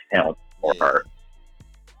coming out with him or her.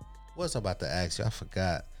 What's I about to ask you? I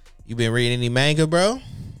forgot. You been reading any manga, bro?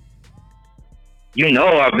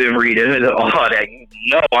 I've been reading all that.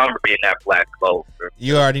 I'm reading that Black Clover.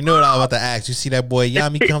 You already know what I was about to ask. You see that boy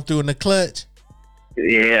Yami come through in the clutch?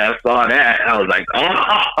 Yeah, I saw that. I was like,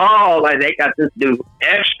 like they got this dude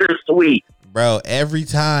extra sweet. Bro, every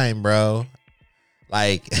time, bro.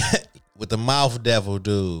 Like, with the mouth devil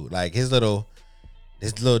dude. Like, his little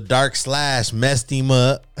dark slash messed him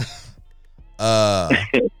up.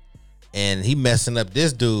 And he messing up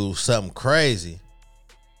this dude something crazy.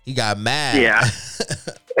 He got mad. Yeah.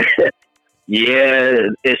 Yeah,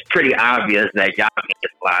 it's pretty obvious that Yami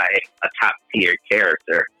is like a top tier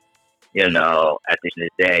character. At the end of the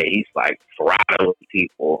day, he's like throttling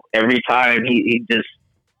people. Every time he just,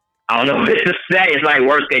 I don't know what to say. It's like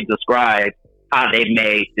words can describe how they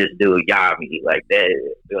made this dude Yami. Like the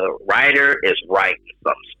writer is writing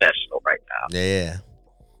something special right now. Yeah.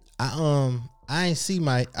 I ain't see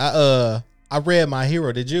I read My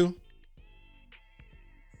Hero. Did you?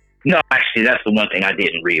 No, actually, that's the one thing I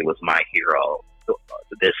didn't read was My Hero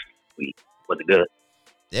this week. Was it good?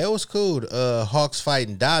 Yeah, it was cool. Hawks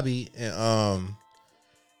fighting Dobby, and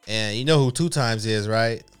you know who Two Times is,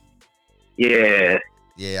 right? Yeah.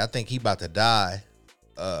 Yeah, I think he about to die.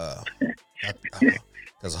 Because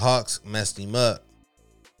Hawks messed him up.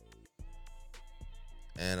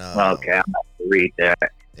 And okay, I'm about to read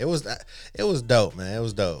that. It was dope, man. It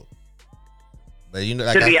was dope. But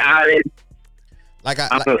to be honest,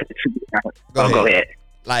 go ahead.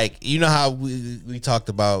 Like, you know how we talked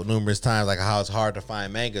about numerous times, like how it's hard to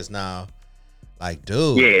find mangas now. Like,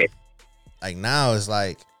 dude, yeah. Like now it's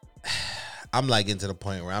like I'm like getting to the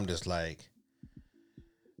point where I'm just like,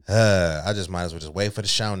 I just might as well just wait for the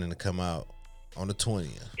Shonen to come out on the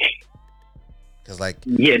 20th. Cause like,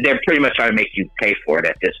 yeah, they're pretty much trying to make you pay for it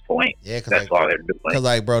at this point. Yeah, cause that's all they're doing. Cause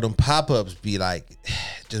like, bro, them pop-ups be like,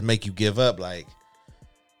 just make you give up. Like,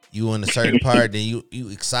 you in a certain part, then you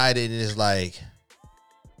excited, and it's like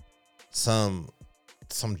some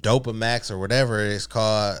Dopamax or whatever it's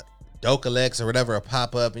called, Dokalex or whatever, a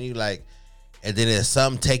pop up, and you like, and then there's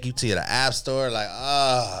something take you to the app store, like,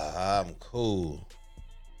 I'm cool.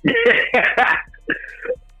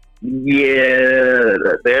 Yeah,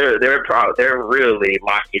 they're really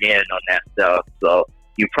locking in on that stuff. So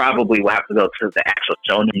you probably will have to go to the actual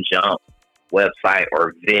Shonen Jump website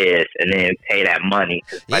or Viz and then pay that money.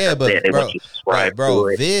 Like yeah, but they want you to subscribe to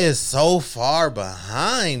it. Viz so far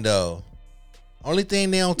behind though. Only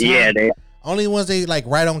thing they on time. Yeah, only ones they like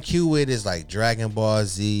right on cue with is like Dragon Ball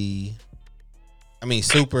Z. I mean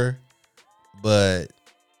Super, but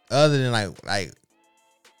other than like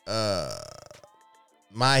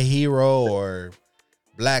My Hero or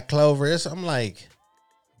Black Clover, I'm like,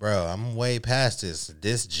 bro, I'm way past this.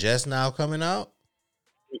 This just now coming out.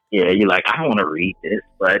 Yeah, you're like, I don't want to read this,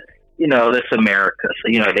 but this America,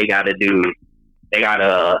 so they gotta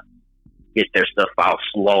get their stuff out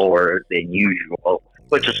slower than usual,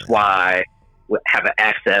 which is why having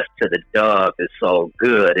access to the dub is so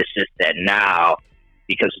good. It's just that now,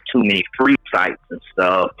 because of too many free sites and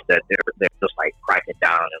stuff, that they're just like cracking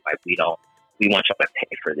down and like we want y'all to pay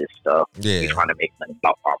for this stuff. Yeah. We're trying to make money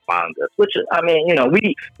off our mangas, which is, I mean,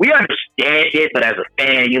 we understand it, but as a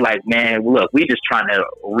fan, you're like, man, look, we just trying to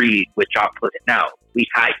read what y'all putting out. We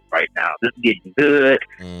hype right now. This is getting good,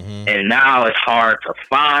 and now it's hard to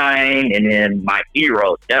find. And then My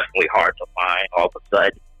Hero is definitely hard to find. All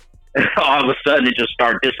of a sudden, it just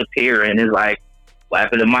start disappearing. It's like, what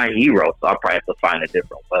happened to My Hero? So I'll probably have to find a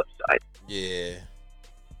different website. Yeah.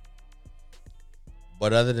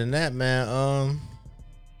 But other than that, man,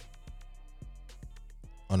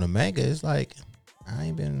 on the manga, it's like I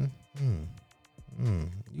ain't been. You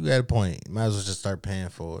got a point. Might as well just start paying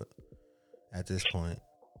for it at this point.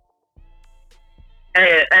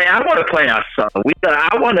 Hey, I want to point out something.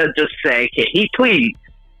 I want to just say, can he please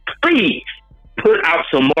put out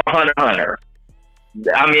some more Hunter x Hunter?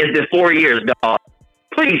 I mean, it's been 4 years, dog.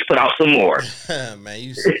 Please put out some more. Man,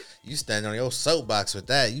 you stand on your soapbox with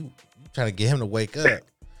that. You trying to get him to wake up.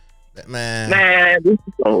 Man, this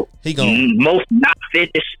is the he gonna most not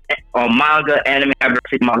finished manga anime I've ever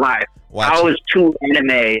seen in my life. How is 2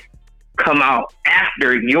 animes come out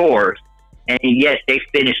after yours, and yet they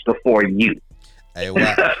finished before you? Hey,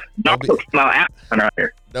 wow.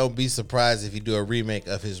 Don't be surprised if you do a remake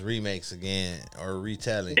of his remakes again or a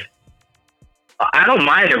retelling. I don't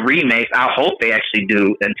mind the remakes. I hope they actually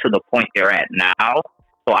do, and to the point they're at now.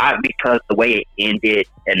 So because the way it ended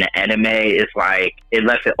in the anime is like it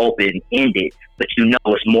left it open ended, but you know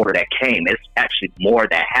it's more that came. It's actually more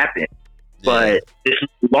that happened. Yeah. But this is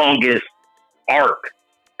the longest arc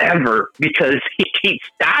ever because he keeps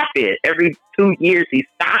stopping. Every 2 years he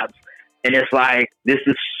stops. And it's like this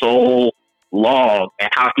is so long, and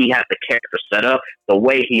how he has the character set up, the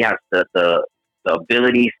way he has the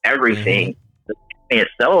abilities, everything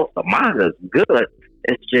itself, the manga is good.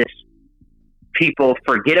 It's just people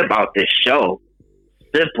forget about this show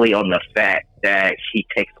simply on the fact that he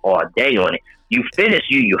takes all day on it. You finish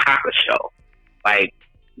Yu Yu Hakusho, like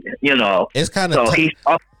it's kind of.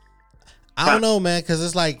 So I don't know, man, because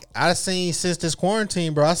it's like I've seen since this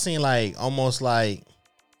quarantine, bro. I seen like almost like.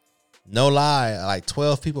 No lie, like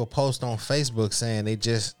 12 people post on Facebook saying they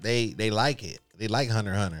like it. They like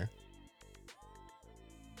Hunter x Hunter.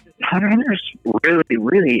 Hunter x Hunter is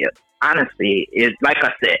really, honestly, it's like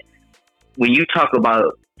I said, when you talk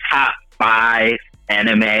about top 5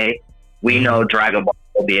 anime, we know Dragon Ball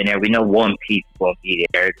will be in there. We know One Piece will be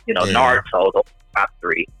there. Naruto, the top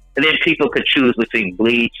 3. And then people could choose between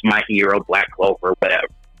Bleach, My Hero, Black Clover, whatever.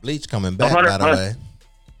 Bleach coming back, by the way.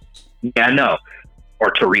 Yeah, I know.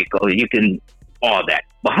 Or Toriko, you can all that.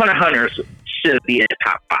 But Hunter x Hunter should be in the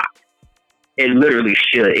top 5. It literally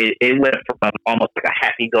should. It went from almost like a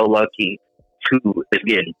happy-go-lucky to it's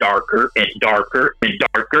getting darker and darker and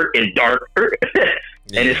darker and darker.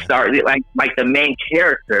 And it started like the main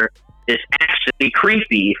character is actually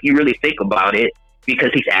creepy if you really think about it, because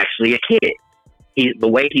he's actually a kid. The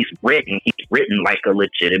way he's written like a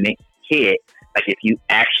legitimate kid. Like if you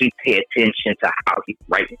actually pay attention to how he's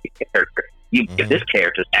writing the character. This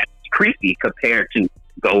character is actually creepy compared to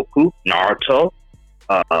Goku, Naruto,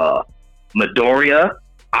 Midoriya,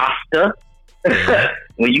 Asta.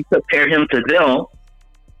 When you compare him to them,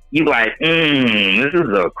 you like, this is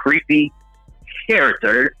a creepy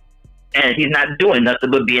character, and he's not doing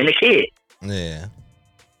nothing but being a kid. Yeah.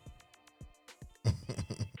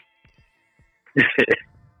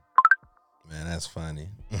 Man, that's funny.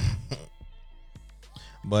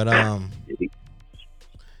 But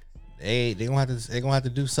They gonna have to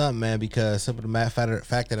do something, man, because simple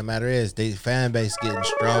fact of the matter is the fan base getting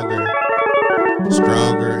stronger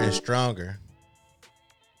and stronger.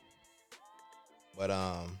 But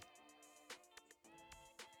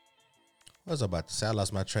what was I about to say? I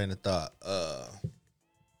lost my train of thought.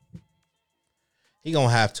 He gonna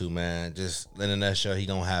have to, man. Just letting that show, he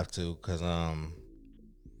gonna have to, cause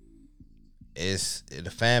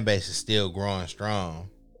the fan base is still growing strong.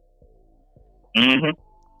 Mm-hmm.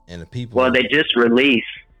 And the people. Well, they just released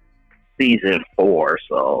season 4,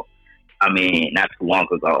 so I mean, not too long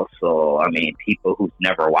ago. So I mean, people who've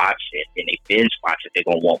never watched it and they binge watch it, they're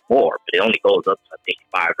gonna want more. But it only goes up to I think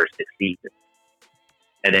 5 or 6 seasons,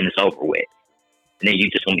 and then it's over with. And then you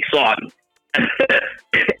just gonna be salty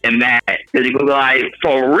and mad because you go like,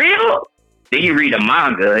 for real? Then you read a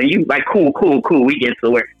manga and you like, cool. We get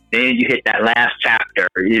to it. Then you hit that last chapter.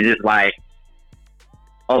 You're just like,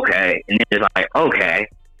 okay, and then it's like, okay.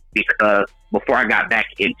 Because before I got back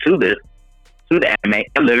into the anime,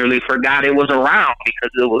 I literally forgot it was around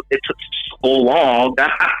because it took so long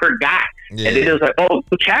that I forgot. Yeah. And then it was like,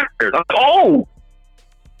 2 chapters. I'm like,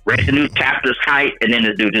 read the new chapters hype, and then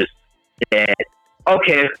the dude just said,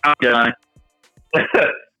 okay, I'm done.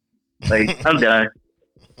 Like, I'm done.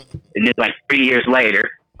 And then like 3 years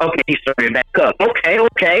later, okay, he started back up.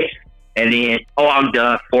 Okay. And then, I'm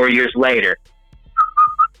done 4 years later.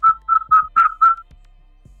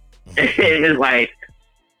 It's like,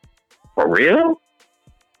 for real?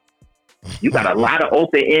 You got a lot of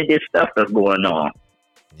open-ended stuff that's going on.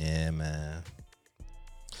 Yeah, man.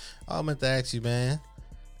 I meant to ask you, man.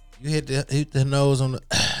 You hit the nose on the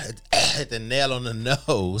hit the nail on the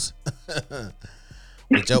nose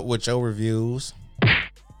with your reviews.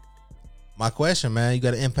 My question, man, you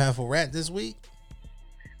got an impactful rant this week?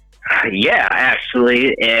 Yeah,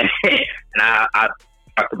 actually, and I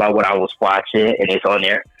talked about what I was watching, and it's on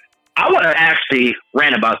there. I want to actually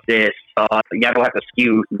rant about this. Y'all don't have to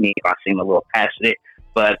excuse me if I seem a little passionate,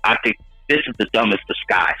 but I think this is the dumbest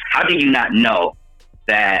disguise. How do you not know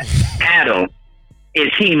that Adam is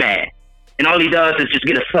He-Man, and all he does is just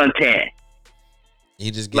get a suntan.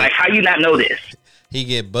 He just get, Like, how you not know this? he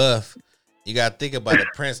get buff. You gotta think about it.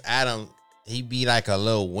 Prince Adam, he be like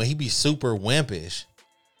he be super wimpish.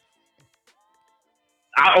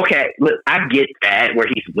 Okay, look, I get that where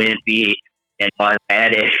he's wimpy and all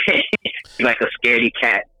that, and he's like a scaredy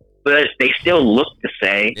cat, but they still look the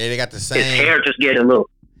same. Yeah, they got the same. His hair just get a little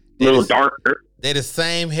darker. They the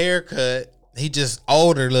same haircut. He just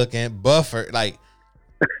older looking, buffer. Like,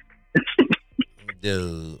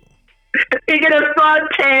 dude. He get a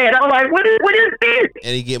suntan. I'm like, what is this?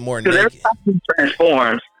 And he get more Because every naked. time he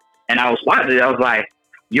transforms, and I was watching it, I was like,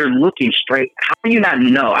 you're looking straight. How do you not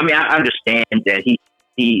know? I mean, I understand that he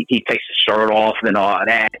takes his shirt off and all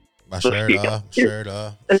that. My But shirt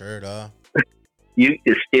off. You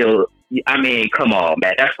can still, I mean, come on,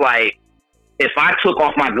 man. That's like, if I took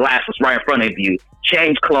off my glasses right in front of you,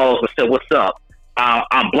 changed clothes, and said, what's up?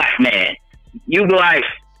 I'm black man. You be like,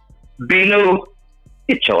 be new.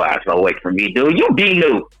 Get your ass away from me, dude. You be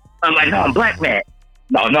new. I'm like, no, I'm black man.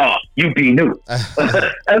 No, you be new.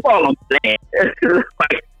 That's all I'm saying.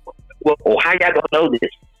 Like, well, how y'all gonna know this?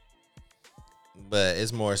 But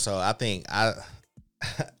it's more so, I think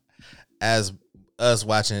as us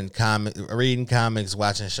reading comics,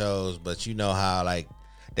 watching shows, but you know how like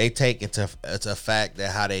they take it's a fact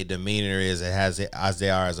that how their demeanor is as they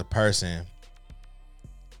are as a person.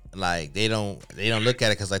 Like they don't look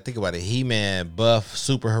at it because like think about it, He-Man buff,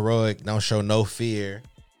 super heroic, don't show no fear,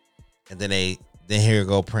 and then here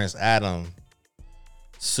go Prince Adam,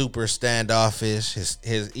 super standoffish.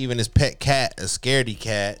 His pet cat, a scaredy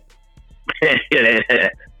cat.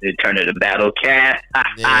 They turn into battle cat.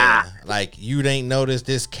 Yeah, like you ain't noticed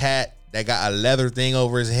this cat that got a leather thing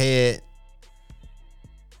over his head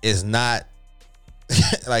is not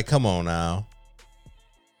like, come on now.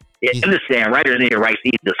 Yeah, understand, writers need to write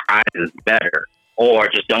these disguises better, or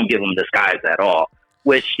just don't give them disguise at all,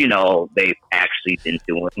 which, you know, they've actually been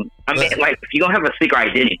doing. I mean, like, if you're going to have a secret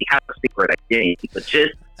identity, have a secret identity, but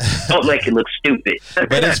just don't make it look stupid.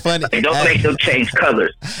 But it's funny. Like, don't make them change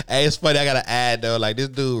colors. Hey, it's funny. I got to add, though, like, this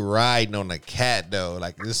dude riding on a cat, though.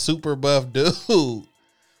 Like, this super buff dude who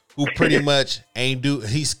pretty much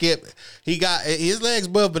he skipped. He got his legs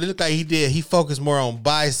buff, but it looked like he focused more on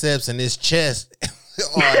biceps and his chest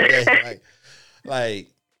all day. Like,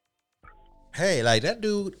 hey, like that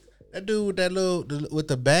dude that little with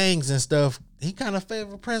the bangs and stuff, he kind of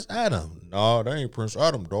favor Prince Adam. No, that ain't Prince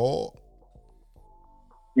Adam, dog.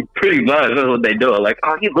 Pretty much that's what they do. Like,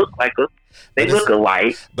 oh, he looks like us. They look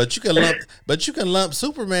alike. But you can lump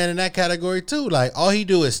Superman in that category too. Like, all he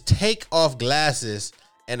do is take off glasses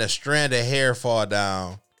and a strand of hair fall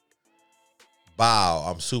down. Bow,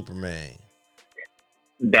 I'm Superman.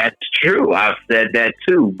 That's true. I've said that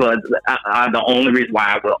too. But the only reason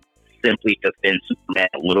why I will simply defend Superman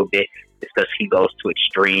a little bit is because he goes to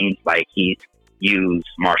extremes. Like, he's used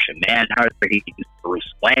Martian Manhunter, he's used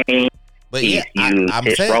Bruce Wayne, but he's used I'm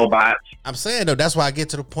his saying, robots. I'm saying though, that's why I get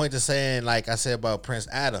to the point of saying, like I said about Prince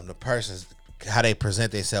Adam, the persons, how they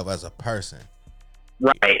present themselves as a person.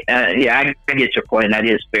 Right. Yeah, I get your point. And that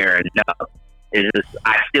is fair enough. It's just,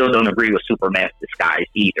 I still don't agree with Superman's disguise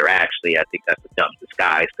either. Actually, I think that's a dumb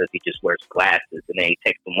disguise because he just wears glasses and then he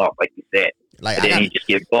takes them off, like you said. Like, and then he just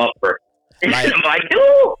gets bumper. Like, I'm like,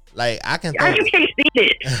 dude, like I can. how you can't see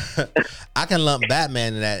this? I can lump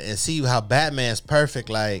Batman in that and see how Batman's perfect.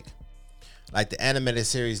 Like the animated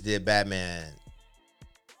series did Batman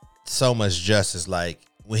so much justice. Like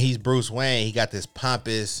when he's Bruce Wayne, he got this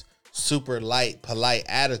pompous, super light, polite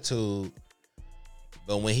attitude.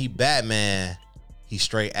 But when he Batman, he's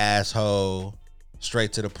straight asshole,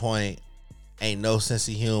 straight to the point, ain't no sense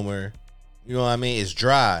of humor. You know what I mean? It's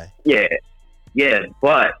dry. Yeah,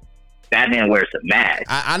 but Batman wears a mask.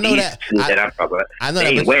 I know that. I'm talking about. I know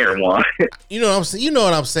they that. ain't wearing one. You know what I'm saying? You know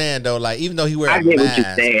what I'm saying though. Like even though he wears I a get mask, what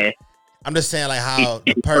you're saying. I'm just saying like how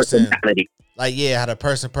the person, Personality. like how the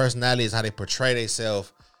personality is, how they portray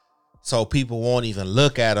themselves, so people won't even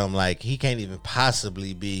look at him like he can't even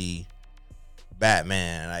possibly be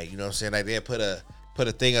Batman. Like, you know what I'm saying? Like they'll put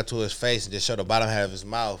a thing up to his face and just show the bottom half of his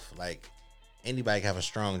mouth. Like anybody can have a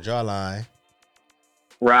strong jawline,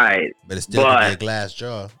 Right. but it's still gonna be a glass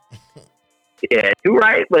jaw. Yeah, you're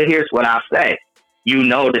right. But here's what I'll say. You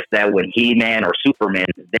notice that when He-Man or Superman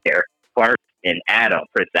is there, Clark and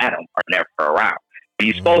Prince Adam, are never around.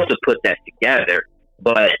 You're supposed to put that together.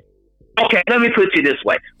 But, okay, let me put it this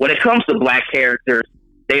way. When it comes to black characters,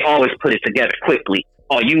 they always put it together quickly.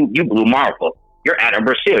 Oh, you Blue Marvel. You're Adam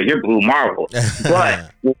Brazil. You're Blue Marvel.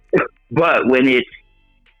 But when it's,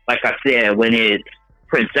 like I said, when it's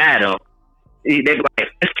Prince Adam, They be like,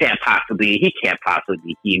 he can't possibly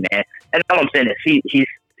be He-Man. And all I'm saying is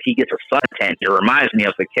he gets a suntan. It reminds me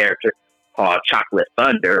of a character called Chocolate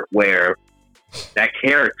Thunder, where that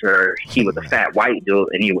character, he was a fat white dude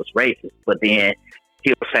and he was racist, but then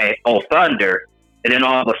he would say, "Oh, Thunder," and then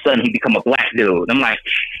all of a sudden he become a black dude. I'm like,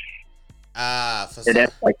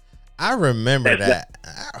 that's like, I remember that.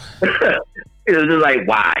 it was just like,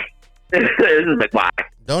 why? It was like, why?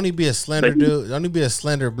 Don't he be a slender dude? Don't he be a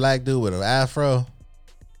slender black dude with an afro?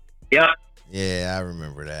 Yep. Yeah, I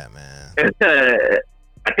remember that, man.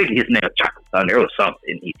 I think his name was Chocolate Thunder. It was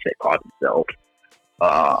something he said called himself.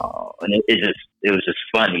 And it was just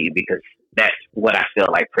funny because that's what I feel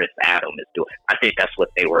like Prince Adam is doing. I think that's what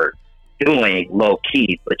they were doing low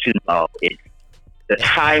key, but it's the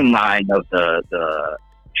timeline of the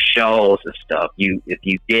shows and stuff. If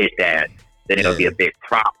you did that, then it'll be a big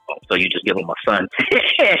problem. So you just give them a sun.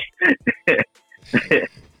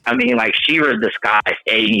 I mean, like She-Ra disguise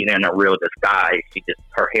ain't even a real disguise. She just,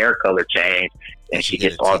 her hair color changed and she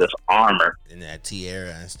gets all this armor and that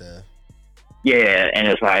tiara and stuff. Yeah, and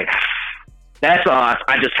it's like, that's all.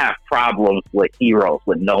 I just have problems with heroes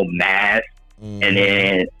with no mask. And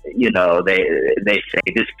then, they say,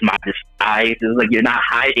 this is my disguise. It's like, you're not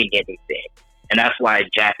hiding anything. And that's why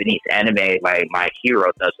Japanese anime, like My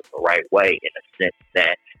Hero, does it the right way, in a sense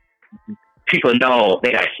that people know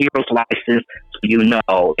they got hero's license,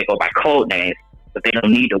 so they go by code names, but they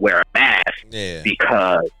don't need to wear a mask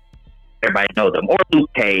because everybody knows them. Or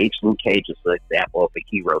Luke Cage. Luke Cage is an example of a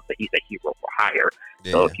hero, but he's a hero for hire.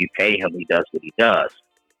 Yeah. So if you pay him, he does what he does.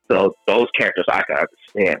 So those characters I can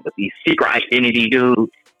understand. But these secret identity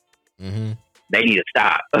dudes, they need to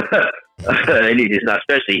stop. They need to stop,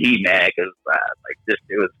 especially He-Man, because this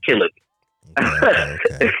dude was killing me.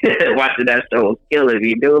 Okay. Watching that show was killing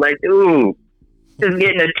me, dude. Like, dude, just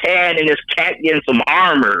getting a tan and this cat getting some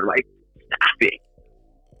armor. Like, stop it.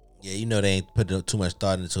 Yeah, they ain't put too much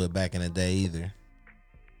thought into it back in the day either.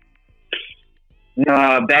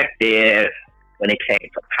 No, back then, when it came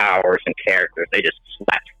to powers and characters, they just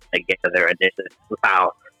slapped together, and this is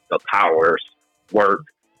how the powers work.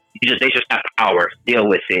 They just have powers, deal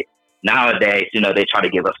with it. Nowadays, they try to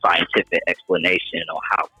give a scientific explanation on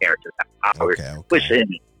how characters have powers, which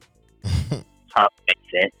isn't tough to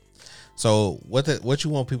make sense. So, what you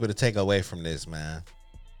want people to take away from this, man?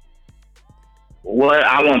 What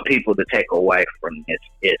I want people to take away from this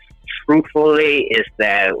is, truthfully, is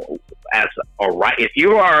that if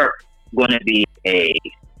you are going to be a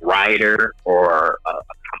writer or a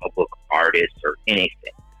comic book artist or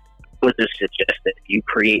anything, I would just suggest that if you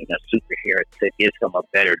create a superhero, to give them a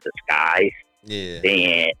better disguise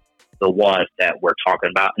than the ones that we're talking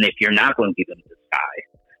about. And if you're not going to give them a disguise,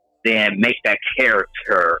 then make that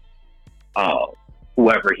character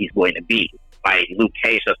whoever he's going to be. Like Luke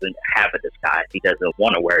Cage doesn't have a disguise. He doesn't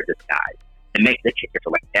want to wear a disguise. And make the character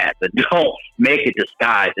like that. But don't make a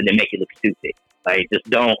disguise and then make it look stupid. Like, just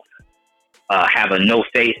don't have a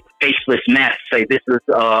faceless mask. Say this is,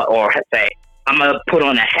 or say, I'm going to put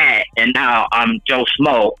on a hat and now I'm Joe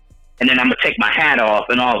Schmo. And then I'm going to take my hat off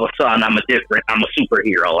and all of a sudden I'm a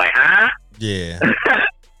superhero. Like, huh? Yeah.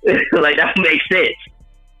 Like, that makes sense.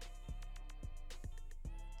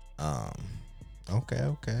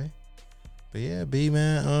 Okay. But yeah, B,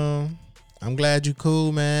 man, I'm glad you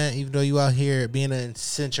cool, man. Even though you out here being an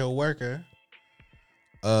essential worker.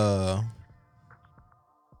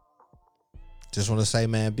 Just want to say,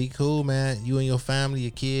 man, be cool, man. You and your family,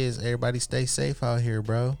 your kids, everybody stay safe out here,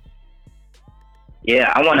 bro.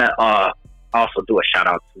 Yeah, I want to also do a shout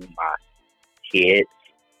out to my kids.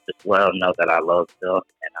 Just let them know that I love them,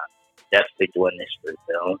 and I'm definitely doing this for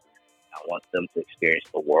them. I want them to experience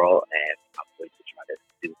the world, and I'm going to try to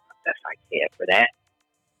do the best I can for that.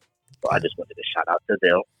 So I just wanted to shout out to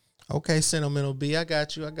them. Okay, Sentimental B, I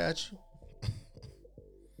got you.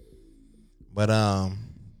 But I'm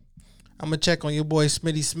gonna check on your boy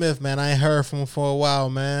Smitty Smith, man. I ain't heard from him for a while,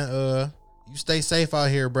 man. You stay safe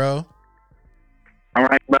out here, bro. All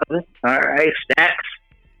right, brother. All right, Stacks.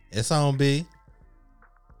 It's on, B.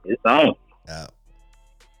 It's on.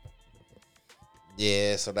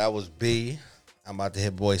 Yeah, so that was B. I'm about to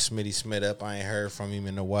hit boy Smitty Smith up. I ain't heard from him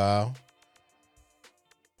in a while.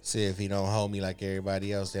 See if he don't hold me like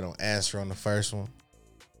everybody else. They don't answer on the first one.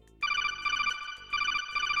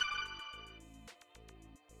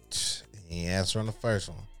 He ain't answer on the first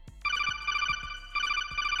one.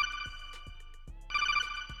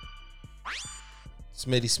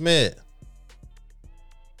 Smitty Smith.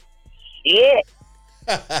 Yeah.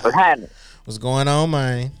 What happened? What's going on,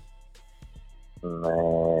 man?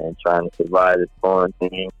 Man, trying to survive this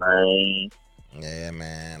quarantine, man. Yeah,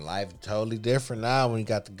 man. Life totally different now when you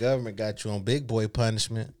got the government got you on big boy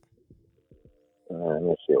punishment. Man,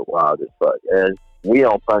 this shit wild as fuck. And we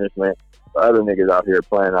on punishment. The other niggas out here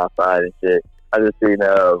playing outside and shit. I just seen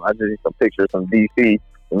some pictures from DC.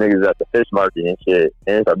 The niggas at the fish market and shit.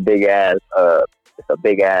 And it's a big ass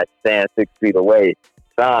stand 6 feet away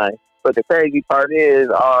sign. But the crazy part is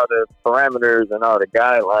all the parameters and all the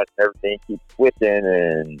guidelines and everything keep switching,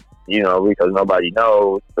 and because nobody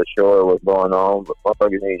knows for sure what's going on. But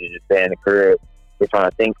motherfuckers need to just stay in the crib. They're trying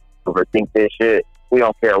to overthink this shit. We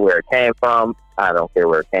don't care where it came from. I don't care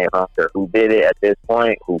where it came from. Or who did it at this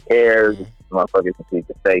point. Who cares? Motherfuckers need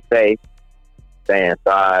to stay safe, stay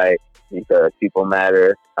inside, because people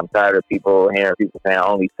matter. I'm tired of hearing people saying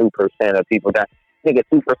only 2% of people die. Nigga,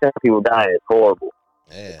 2% of people dying is horrible.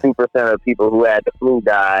 Yeah. 2% of people who had the flu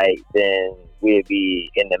died, then we'd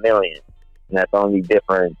be in the millions. And that's only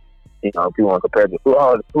different, if you want to compare the flu.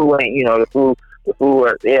 Oh, the flu ain't, the flu,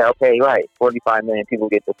 yeah, okay, right. 45 million people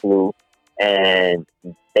get the flu, and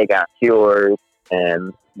they got cures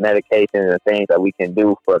and medications and things that we can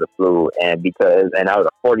do for the flu. And out of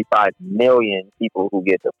the 45 million people who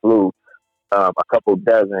get the flu, a couple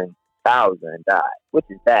dozen thousand died, which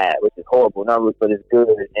is bad, which is horrible numbers, but it's good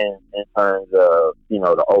in terms of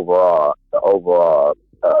the overall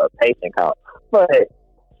patient count. But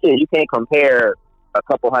shit, you can't compare a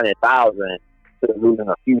couple 100,000 to losing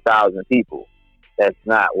a few thousand people. That's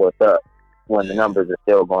not what's up when the numbers are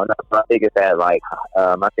still going up. So I think it's at I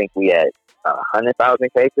think we had 100,000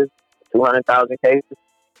 cases, 200,000 cases,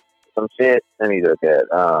 some shit. Let me look at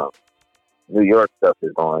New York stuff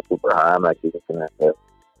is going super high. I'm actually looking at the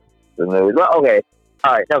news. Well, okay.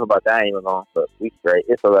 All right, enough about that. I ain't even going, but we straight.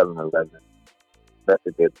 It's 11/11. That's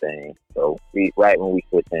a good thing. So right when we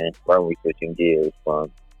switching gears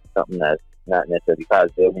from something that's not necessarily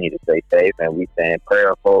positive, we need to stay safe, and we staying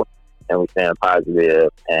prayerful, and we staying positive,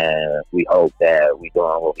 and we hope that we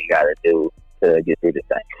doing what we gotta do to get through this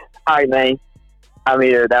thing. All right, man. I'm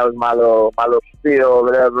here. That was my little spiel,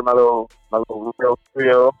 whatever. My little real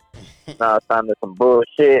spiel. Now it's time to some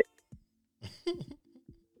bullshit.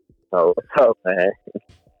 So what's up, man?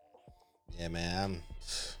 Yeah, man.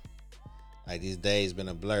 These days been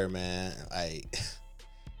a blur, man. It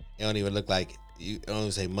don't even look like you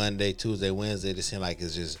don't say Monday, Tuesday, Wednesday. It seems like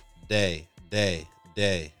it's just day.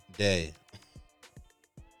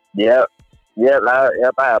 Yep. I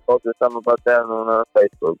have posted something about that on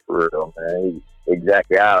Facebook for real, man.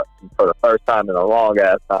 Exactly. For the first time in a long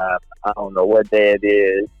ass time, I don't know what day it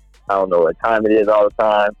is. I don't know what time it is all the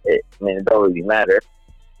time. It don't really matter.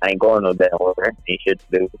 I ain't going no damn where. Ain't shit to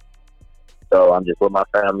do. So I'm just with my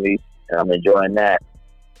family, and I'm enjoying that.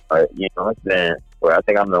 It's been. Well, I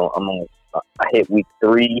think I hit week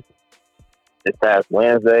 3 this past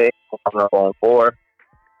Wednesday. I'm up on 4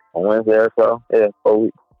 on Wednesday or so. Yeah, 4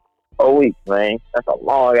 weeks. 4 weeks, man. That's a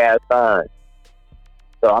long ass time.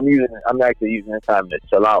 So I'm actually using this time to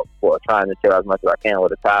chill out, trying to chill out as much as I can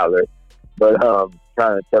with a toddler, but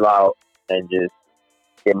trying to chill out and just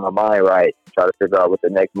get my mind right, try to figure out what the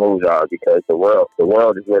next moves are, because the world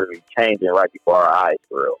is literally changing right before our eyes,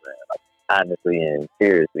 for real, man. Honestly and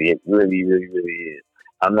seriously, it really, really, really is.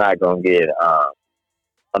 I'm not trying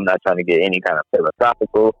to get any kind of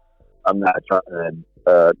philosophical. I'm not trying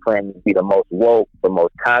to claim to be the most woke, the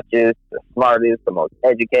most conscious, the smartest, the most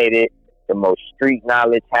educated, the most street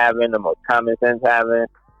knowledge having, the most common sense having.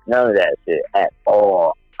 None of that shit at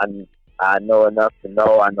all. I know enough to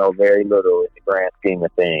know I know very little in the grand scheme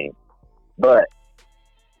of things. But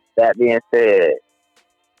that being said,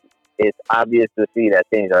 it's obvious to see that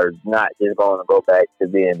things are not just going to go back to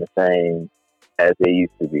being the same as they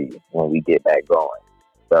used to be when we get back going.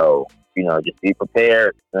 So, just be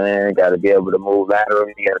prepared, man. You got to be able to move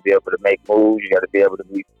laterally. You got to be able to make moves. You got to be able to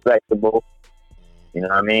be flexible. You know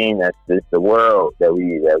what I mean? That's just the world that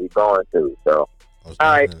we going to. So, all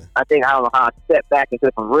right. I think I don't know how I step back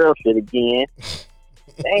into some real shit again.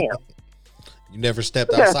 Damn. You never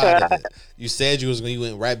stepped outside of it. You said you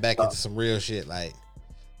went right back into some real shit. Like,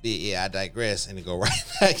 yeah, I digress, and then go right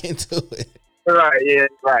back into it. Right, yeah,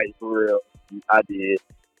 right, for real. I did.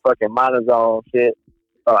 Fucking monozone shit.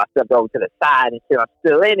 Oh, I stepped over to the side and shit. I'm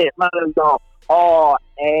still in it. Monozone. Oh,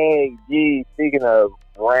 gee. Speaking of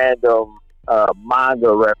random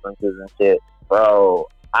manga references and shit, bro,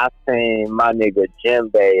 I seen my nigga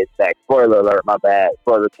Jinbei is back. Spoiler alert, my bad.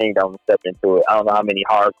 Spoiler King, don't step into it. I don't know how many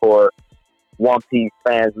hardcore One Piece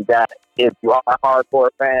fans we got. If you are a hardcore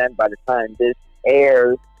fan, by the time this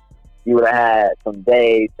airs, you would have had some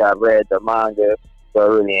days to have read the manga, so it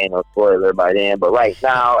really ain't no spoiler by then. But right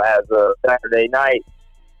now, as of Saturday night,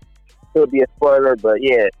 could be a spoiler, but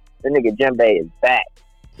yeah, the nigga Jinbei is back.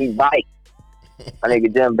 He bites. My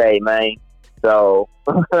nigga Jim Bay, man. So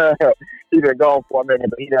he's been gone for a minute,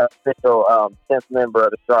 but he's the official 10th member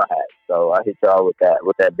of the Straw Hats. So I hit y'all with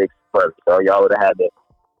that big spurt. So y'all would have had to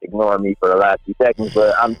ignore me for the last few seconds,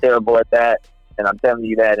 but I'm terrible at that, and I'm telling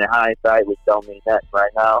you that in hindsight, which don't mean nothing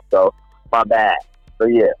right now. So my bad. So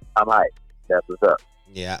yeah, I'm hyped. That's what's up.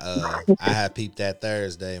 Yeah, I had peeped that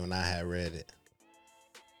Thursday when I had read it.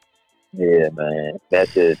 Yeah, man.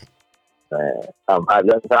 That's it, man.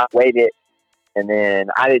 I waited, and then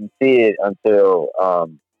I didn't see it until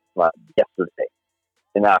like yesterday,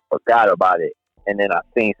 and I forgot about it, and then I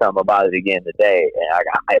seen something about it again today, and I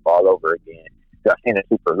got hype all over again. So I seen it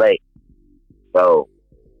super late, so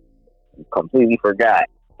completely forgot,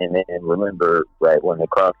 and then remember right when the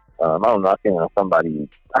cross. I don't know. I seen somebody.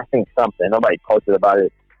 I think something. Nobody posted about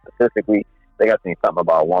it specifically. They got seen something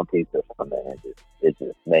about One Piece or something. And it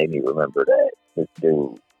just made me remember that this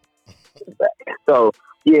dude is back. So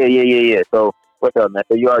yeah. So what's up, man?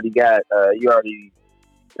 So you already got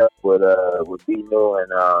up with B-New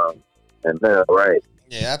and Mel, right?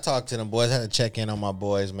 Yeah, I talked to them boys. I had to check in on my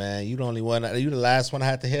boys, man. You the only one. You the last one I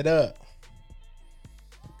had to hit up.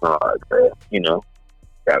 Okay. You know,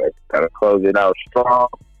 gotta close it out strong.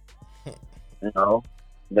 You know,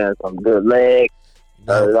 then some good legs.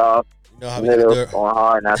 Start it off. You know how we got to do it. Going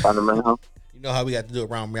hard, not on the minimum. You know how we got to do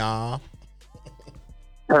it around y'all.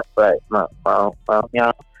 Right.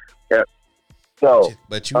 Yeah. Yep. So,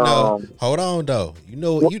 but you know, hold on though. You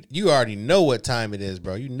know, you already know what time it is,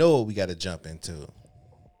 bro. You know what we got to jump into.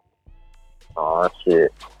 Oh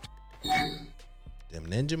shit. Them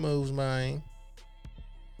ninja moves, man.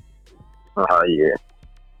 Oh yeah.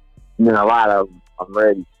 Been a lot of them. I'm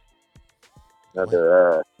ready.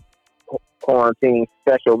 Another quarantine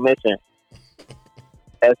special mission.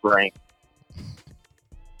 S rank.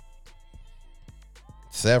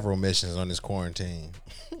 Several missions on this quarantine.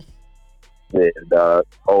 Yeah, dog.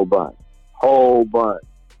 Whole bunch.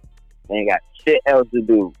 Ain't got shit else to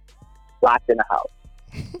do. Locked in the house.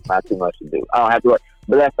 Not too much to do. I don't have to work.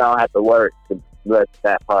 Blessed I don't have to work. Bless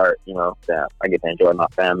that part, you know, that I get to enjoy my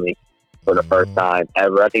family for the first time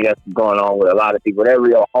ever. I think that's going on with a lot of people. Whatever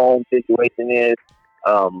your home situation is,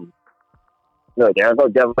 look, there I go,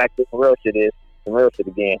 devil back to some real shit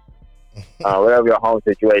again. Whatever your home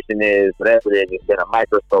situation is, whatever it is, it's been a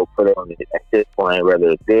microscope put on it at this point, whether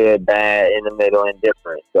it's good, bad, in the middle,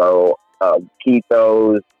 indifferent. So keep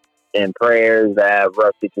those in prayers that have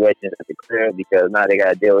rough situations at the crib, because now they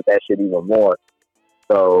got to deal with that shit even more.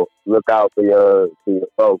 So look out for your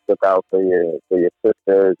folks. Look out for your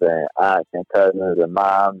sisters and aunts and cousins and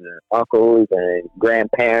moms and uncles and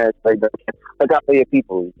grandparents. Look out for your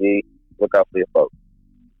people, G. Look out for your folks.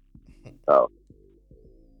 So,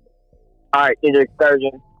 all right, Ninja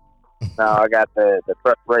Excursion. Now I got the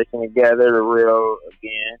preparation together. The real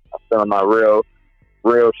again. I'm feeling my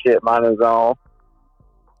real shit minor zone.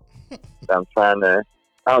 I'm trying to.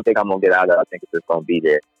 I don't think I'm gonna get out of it. I think it's just gonna be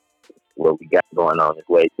there. What we got going on is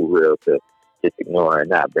way too real to just ignore and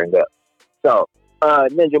not bring up. So,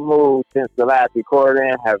 ninja moves since the last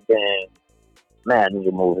recording have been,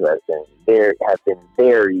 ninja moves have been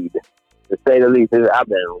varied, to say the least. I've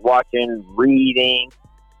been watching, reading,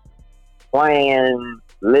 playing,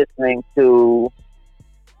 listening to.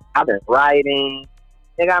 I've been writing. I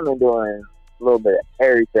think I've been doing a little bit of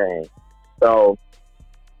everything. So,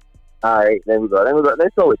 all right, there we go.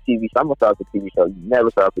 Let's go with TV shows. I'm gonna start with TV shows. You never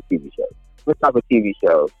start with TV shows. Let's start with TV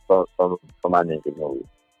shows from my ninja movies.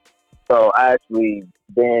 So I actually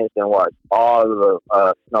binged and watched all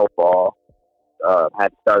of Snowfall. Had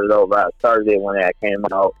to start it over. I started it when it came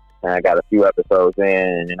out, and I got a few episodes in,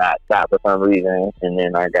 and then I stopped for some reason, and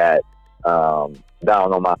then I got down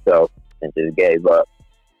on myself and just gave up.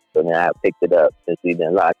 So then I picked it up since we've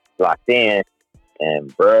been locked in,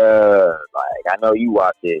 and bruh, like I know you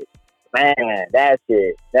watch it. Man, that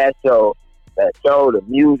show, the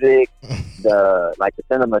music, the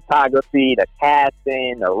cinematography, the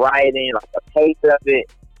casting, the writing, like the pace of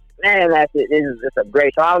it. Man, it's a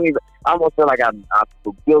great show. I almost feel like I'm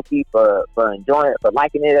guilty for enjoying it, for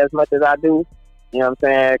liking it as much as I do. You know what I'm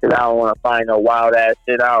saying? Because I don't want to find no wild ass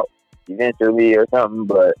shit out eventually or something.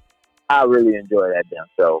 But I really enjoy that damn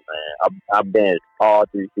show, man. I've binged all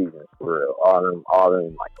 3 seasons for real. All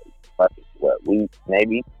in like a week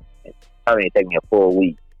maybe. Probably didn't take me a full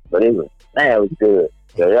week, but it was good.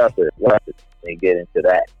 So y'all should get into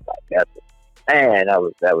that. Like that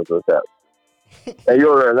was what's up. So you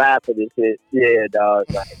were laughing at this shit, yeah, dog.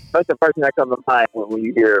 Like, that's the person that comes to mind when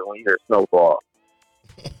you hear Snowfall.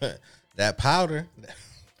 That powder,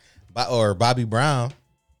 or Bobby Brown.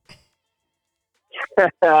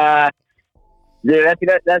 Yeah,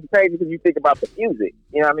 that's crazy because you think about the music.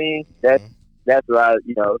 You know what I mean? that's why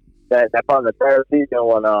that part of the third season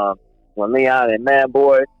when Leon and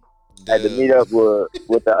Manboy had to meet up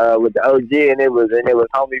with the OG and it was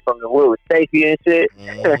homie from the wood with Stacey and shit.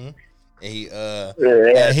 Mm-hmm.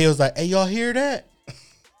 And he was like, "Hey, y'all hear that?"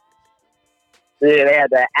 Yeah, they had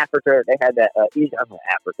that Africa. They had that Egypt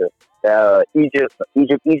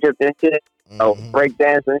and shit. Oh,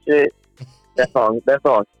 breakdance and shit. That song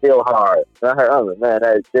still hard. I heard, man,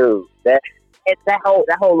 that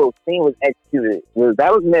whole little scene was executed.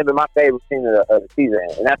 That was maybe my favorite scene of the season,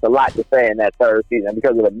 and that's a lot to say in that third season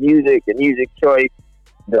because of the music choice,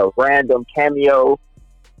 the random cameo.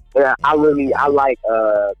 Yeah, I like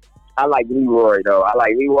Leroy though. I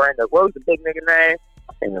like Leroy. What was the big nigga name?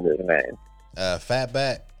 I can't remember his name.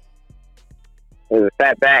 Fatback. It was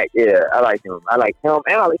Fatback. Yeah, I like him. And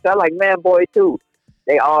I like Manboy too.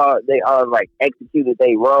 They all like executed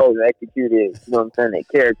their roles and executed, their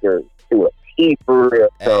characters to a T for real.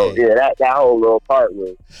 So that whole little part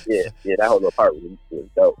was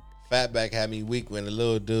dope. Fatback had me weak when the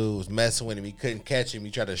little dude was messing with him. He couldn't catch him.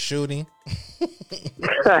 He tried to shoot him.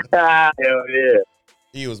 Hell yeah.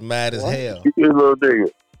 He was mad as hell. Shoot this little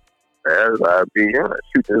nigga.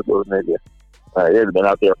 Shoot this little nigga. They'd have been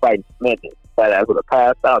out there fighting minutes. That would have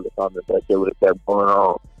passed out or something. That shit would have kept going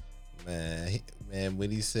on. Man,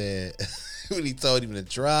 when he said, when he told him to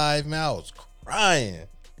drive, man, I was crying.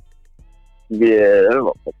 Yeah.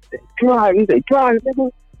 Drive. He said, drive,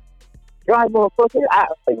 nigga. Drive, motherfucker. I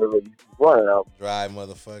think it was running out. Drive,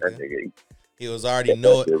 motherfucker. Nigga, he was already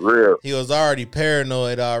He was already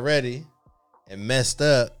paranoid already and messed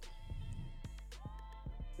up.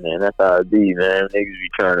 Man, that's how it be, man. Niggas be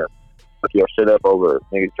trying to fuck your shit up over.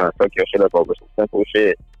 Some simple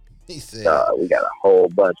shit. He said, we got a whole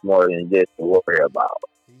bunch more than just to worry about.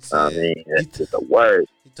 That's just the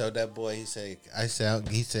worst. He told that boy, he said,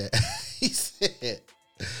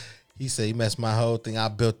 he messed my whole thing. I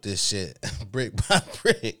built this shit brick by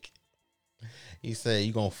brick. He said,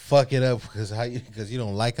 you gonna fuck it up because you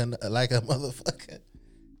don't like a motherfucker.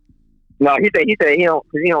 No, he said he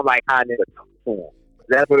don't like how niggas talk to him.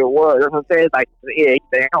 That's what it was. That's what I'm saying. It's like, yeah, he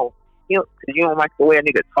said, cause you don't like the way a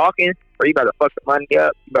nigga talking, or you better fuck the money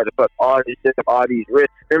up. You better fuck all this shit up, all these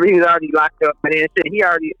risks. Remember, he was already locked up and then shit.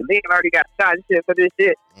 Leon already got shot and shit for this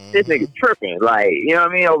shit. Mm-hmm. This nigga tripping, like, you know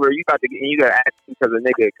what I mean? Over you gotta ask him because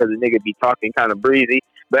the nigga be talking kind of breezy.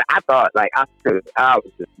 But I thought, like, I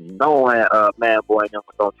was just knowing, Manboy and them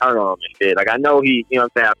was gonna turn on him and shit. Like, I know he, you know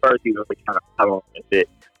what I'm saying? At first he was kind of follow him and shit.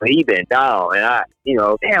 But he been down, and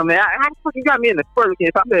damn man, how the fuck you got me in the spoiler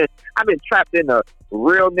kingdom? I've been trapped in the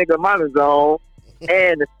real nigga monozone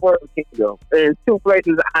and the spoiler kingdom. There's two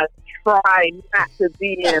places I try not to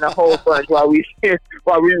be in a whole bunch while we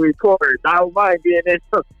record. I don't mind being in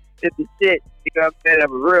the shit, you know what I'm saying, of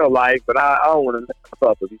real life, but I don't want to mess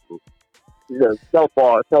up with people. So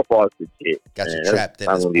far it's the shit. Got you trapped in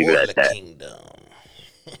the spoiler kingdom.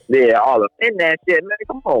 Yeah, all up in that shit, man.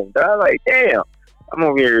 Come on, dog. Like, damn. I'm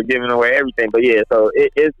over here giving away everything, but yeah, so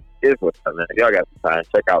it's what's up, man. If y'all got some time,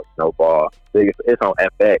 check out Snowfall. It's on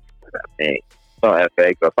FX, I think. It's on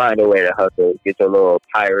FX, so find a way to hustle. Get your little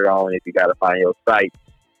pirate on if you gotta find your site.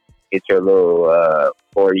 Get your little,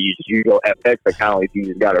 or you go FX account if you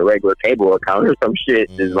just got a regular cable account or some shit.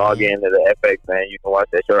 Mm-hmm. Just log into the FX, man. You can watch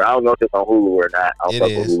that show. I don't know if it's on Hulu or not. I don't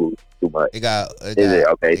fuck with Hulu too much. It got an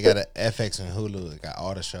FX and Hulu. It got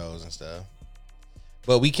all the shows and stuff.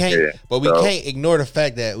 But we can't. Can't ignore the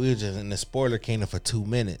fact that we were just in the spoiler kingdom for 2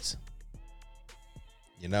 minutes.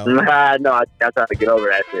 You know? No, I tried to get over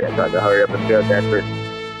that shit. I tried to hurry up and build that shit.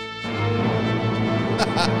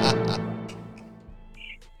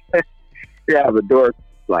 Yeah, the door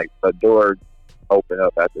open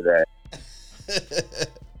up after that.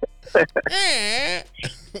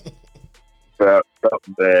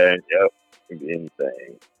 Something bad. Yep, could be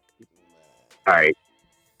anything. All right.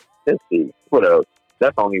 Let's see what else.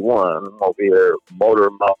 That's only one. I'm over here motor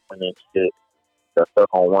mouthing and shit. Got stuck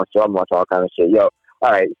on one show. I'm watching all kind of shit. Yo,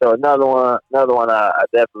 all right. So another one I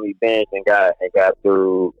definitely binged and got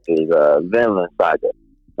through is Vinland Saga.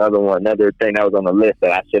 Another thing that was on the list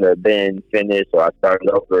that I should have been finished, so I started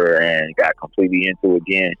over and got completely into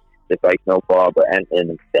again, just like Snowfall, but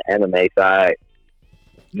in the anime side,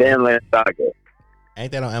 Vinland Saga.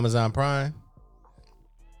 Ain't that on Amazon Prime?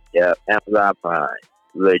 Yeah, Amazon Prime.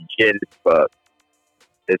 Legit as fuck.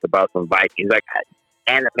 It's about some Vikings, like an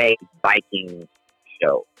anime Viking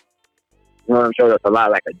show. You know what I'm saying? It's a lot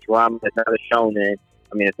like a drama. It's not a shonen.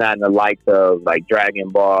 I mean, it's not in the likes of like Dragon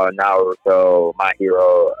Ball, Naruto, My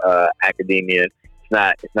Hero Academia.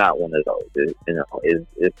 It's not one of those.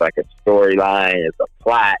 It's like a storyline. It's a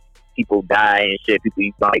plot. People die and shit.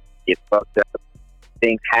 People like get fucked up.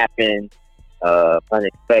 Things happen.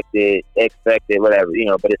 unexpected, expected, whatever,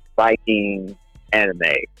 but it's Viking anime.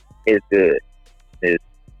 It's good.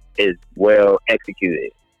 It's well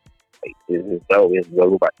executed. Like, it's dope. It's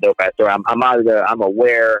a dope story. I'm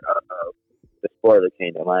aware of the spoiler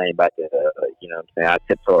kingdom. I ain't about to, what I'm saying? I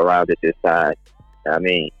tiptoe around it this time. You know what I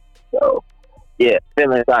mean? So, yeah,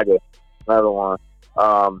 Finland Saga, another one.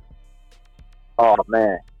 Oh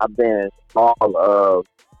man, I've been all of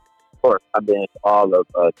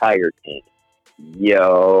Tiger King.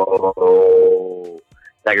 Yo,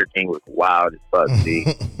 Tiger King was wild as fuck, see?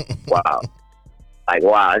 Wow. Like,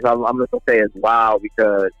 wow. So I'm just gonna say it's wild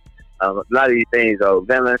because a lot of these things, though,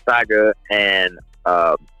 Vinland Saga and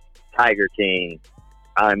Tiger King,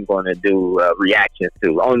 I'm going to do reactions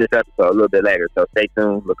to on this episode a little bit later. So stay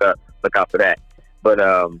tuned. Look out for that. But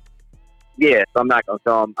yeah. So I'm not gonna.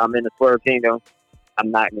 So I'm in the Spoiler Kingdom. I'm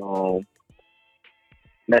not gonna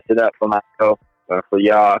mess it up for myself or for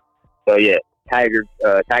y'all. So yeah, Tiger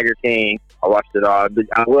King. I watched it all. But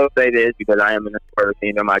I will say this because I am in the Spoiler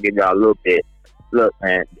Kingdom. I'll give y'all a little bit. Look,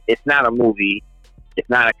 man, it's not a movie. It's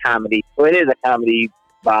not a comedy. Well, it is a comedy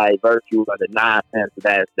by virtue of the nonsense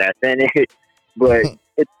that's in it, but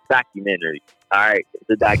it's a documentary. All right, it's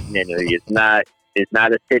a documentary. It's not a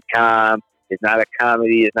sitcom. It's not a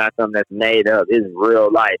comedy. It's not something that's made up. It's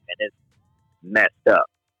real life, and it's messed up.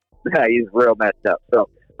 It's real messed up. So,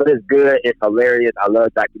 but it's good. It's hilarious. I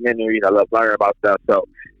love documentaries. I love learning about stuff. So,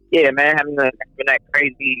 yeah, man, having that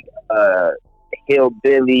crazy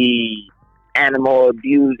hillbilly, animal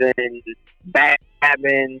abusing,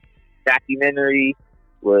 backstabbing documentary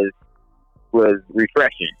was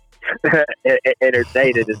refreshing,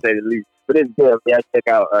 entertaining to say the least. But it's good. Yeah, check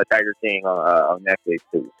out Tiger King on Netflix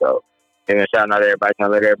too. So, and shout out to everybody. Trying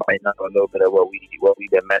to let everybody know a little bit of what we've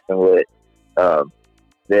been messing with.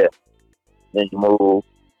 Yeah, Ninja Move,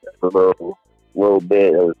 a little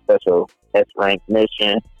bit of a special S-rank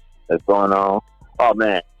mission that's going on. Oh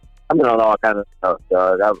man, I've been on all kinds of stuff,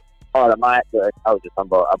 dog. I brought up My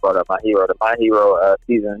Hero. The My Hero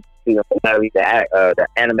season finale, the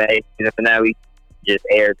anime season finale just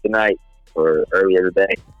aired tonight or earlier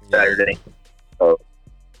today, Saturday. So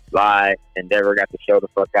live, Endeavor got to show the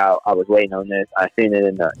fuck out. I was waiting on this. I seen it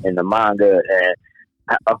in the manga, and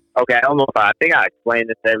I don't know if I think I explained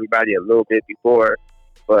this to everybody a little bit before,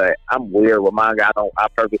 but I'm weird with manga. I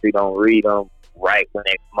purposely don't read them right when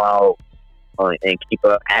they come out and keep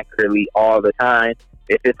up accurately all the time.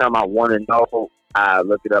 If it's something I want to know, I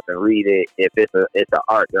look it up and read it. If it's an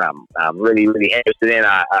art that I'm really, really interested in,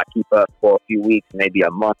 I keep up for a few weeks, maybe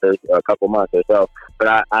a month or a couple months or so.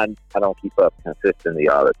 But I don't keep up consistently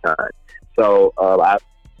all the time. So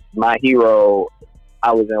My Hero,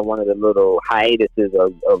 I was in one of the little hiatuses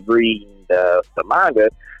of reading the manga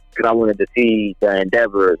because I wanted to see the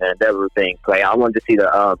Endeavor thing play. I wanted to see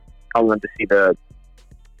the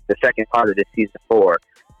second part of this season 4,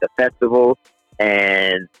 the festival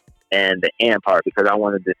and the end part, because I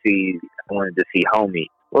wanted to see Homie.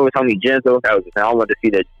 What was Homie, Gentle? That was I wanted to see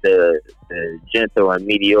the Gentle and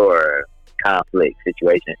Meteor conflict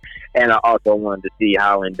situation, and I also wanted to see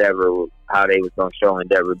how they was going to show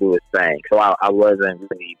Endeavor do his thing. So I wasn't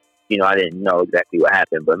really, I didn't know exactly what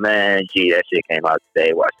happened, but man, that shit came out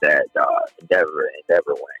today. Watch that, Endeavor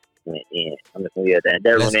went in. I'm just gonna get that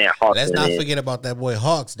Endeavor went in. Hawks let's not forget about that boy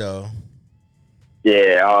Hawks though.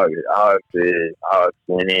 Yeah, Hawks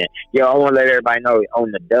went in. Yo, I want to let everybody know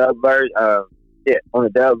on the dub version. On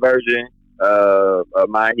the dub version of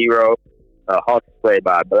My Hero, Hawks is played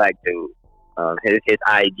by a black dude. His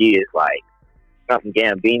IG is like something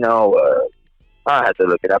Gambino. I'll have to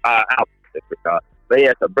look it up. I'll look it up. But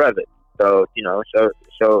yeah, it's a brother. So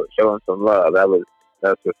show him some love. That's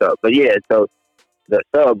what's up. But yeah, so the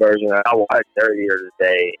sub version that I watched earlier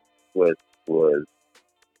today was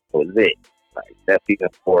it. Like that season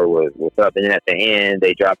 4 was up, and then at the end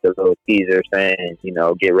they dropped a little teaser saying,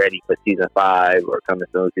 get ready for season 5 or coming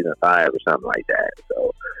soon season 5 or something like that.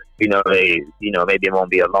 So, maybe it won't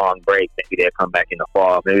be a long break. Maybe they'll come back in the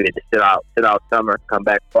fall. Maybe they just sit out summer, come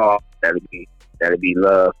back fall. That'd be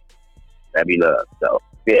love. That'd be love. So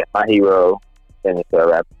yeah, My Hero finished the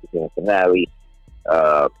rap season finale.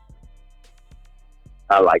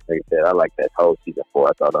 I like that whole season 4.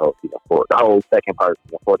 I thought the whole second part of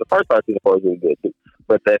season 4. The first part of season 4 was really good too,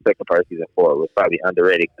 but that second part of season 4 was probably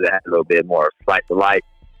underrated because it had a little bit more slice of life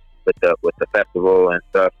with the festival and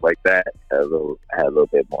stuff like that. Had a little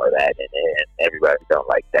bit more of that in it, and everybody don't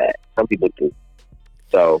like that. Some people do.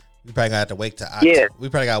 So we probably gotta wait to we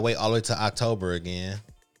probably gotta wait all the way to October again.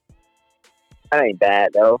 That ain't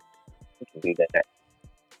bad though. We can do that.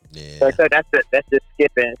 Yeah. So that's just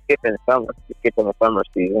skipping summer, skipping the summer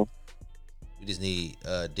season. We just need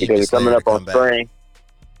because Demon it's coming Slayer to up on come back. spring.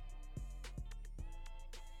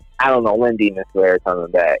 I don't know when Demon Slayer is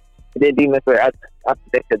coming back. And then Demon Slayer, I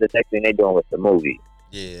think that the next thing they're doing with the movie.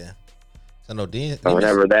 Yeah. So I know Demon So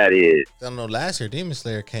whenever that is. I don't know. Last year, Demon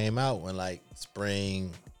Slayer came out when like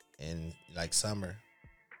spring and like summer.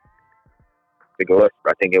 I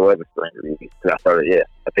think it was a spring release. I started, yeah.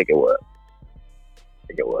 I think it was.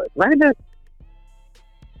 Might have been.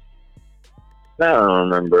 I don't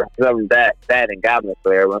remember. That and Goblin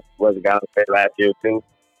Slayer was Goblin Slayer last year too.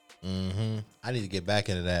 Mm-hmm. I need to get back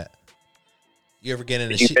into that. You ever get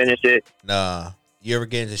into? Did you finish it? Nah. You ever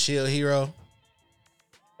get into Shield Hero?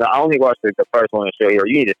 No, I only watched the first one in Shield Hero.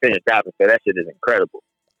 You need to finish Goblin Slayer. That shit is incredible.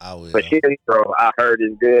 I will. But Shield Hero, I heard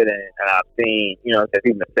is good, and I've seen, that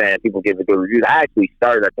people are saying people give it good reviews. I actually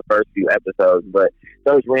started at the first few episodes, but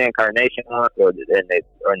those reincarnation ones or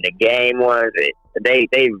the game ones,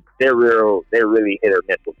 they're really hit or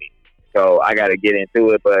miss with me. So I got to get into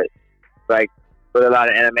it. But like with a lot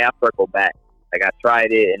of anime, I circle back. Like I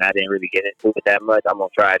tried it and I didn't really get into it that much. I'm gonna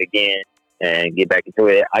try it again and get back into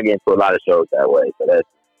it. I get into a lot of shows that way, so that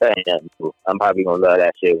ain't nothing cool. I'm probably gonna love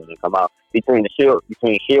that shit when it come out. Between Shield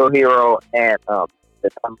Hero and the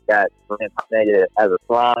time got reincarnated as a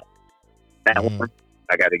slime, that one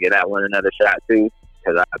I got to get that one another shot too,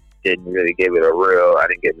 because I didn't give it a real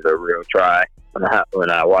try when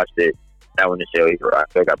I watched it. That one is Shield Hero. I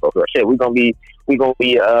still got both of shit. We gonna be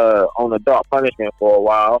on adult punishment for a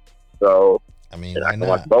while, so I mean, I can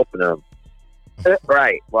watch both of them.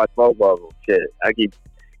 Right, watch both of them. Shit,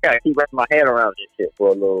 gotta keep wrapping my head around this shit for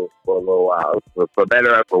a little while. For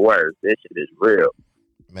better or for worse, this shit is real.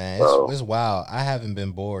 Man, it's wild. I haven't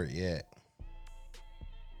been bored yet.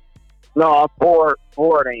 No, I'm bored.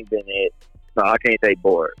 Bored ain't been it. No, I can't say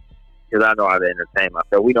bored because I know how to entertain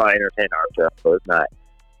myself. We know how to entertain ourselves, so it's not.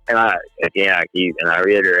 And I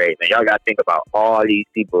reiterate, man, y'all gotta think about all these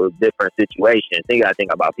people's different situations. You gotta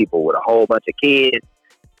think about people with a whole bunch of kids.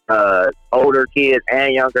 Older kids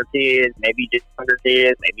and younger kids, maybe just younger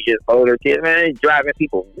kids, maybe just older kids. Man, it's driving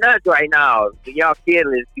people nuts right now. Y'all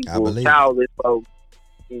kidless people, childless folks,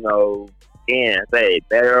 can't say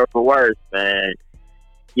better or for worse, man.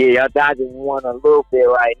 Yeah, y'all dodging one a little bit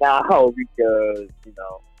right now because,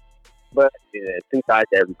 but two sides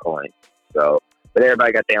to every coin. So, but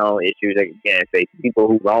everybody got their own issues. Again, say people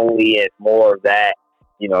who's lonely, it's more of that.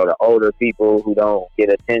 The older people who don't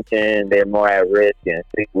get attention, they're more at risk and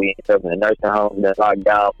sickly and stuff in the nursing homes, been locked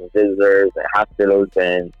down from visitors and hospitals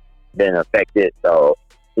and been affected. So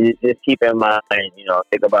just keep in mind,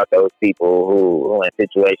 think about those people who in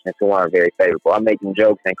situations who aren't very favorable. I'm making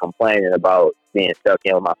jokes and complaining about being stuck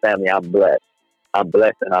in with my family. I'm blessed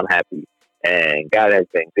and I'm happy. And God has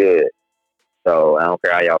been good. So I don't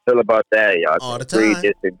care how y'all feel about that. Y'all all can agree,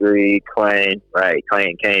 disagree, claim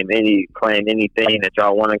anything that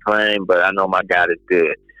y'all want to claim, but I know my God is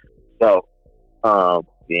good. So,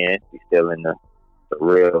 we still in the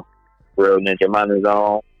real Ninja Manu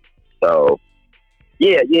zone. So,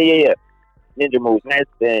 yeah. Ninja moves. That's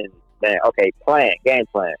been, man, okay, game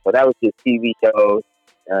plan. So that was just TV shows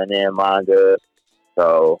and then manga.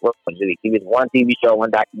 So, one TV show,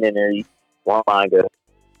 one documentary, one manga.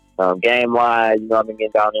 Game wise, I've been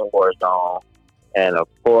getting down in Warzone, and of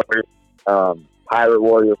course, Pirate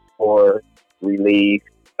Warriors 4 released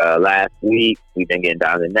last week. We've been getting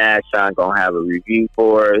down to that. Sean gonna have a review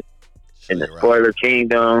for us in the Spoiler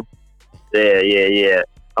Kingdom. Yeah.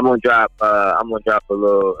 I'm gonna drop a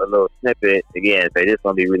little snippet again. Say this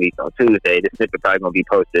gonna be released on Tuesday. This snippet probably gonna be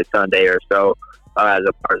posted Sunday or so as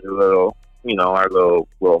a part of the little. Our little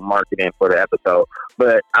marketing for the episode,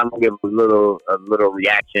 but I'm gonna give a little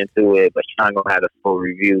reaction to it. But Sean gonna have a full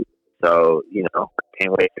review, so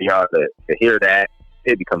can't wait for y'all to hear that.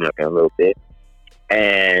 It'll be coming up in a little bit,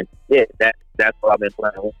 and yeah, that's what I've been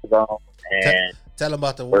playing with Warzone. And tell them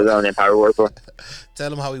about the Warzone and Power Warzone. Tell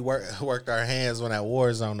them how we worked our hands on that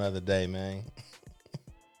Warzone the other day, man.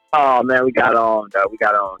 Oh man, we got on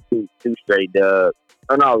two straight dubs.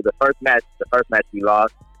 Oh no, the first match we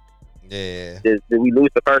lost. Yeah. Did we lose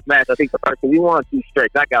the first match? I think the first we won two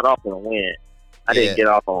straight. I got off on a win. I didn't get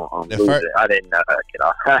off on losing. I didn't get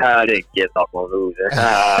off. I didn't get off on losing.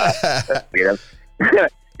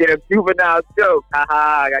 Get a juvenile joke.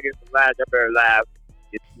 I gotta get some laughs. I better laugh.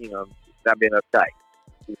 Stop being uptight.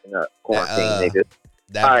 Keeping up. Quarantine, niggas.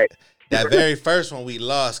 All right. That very first one we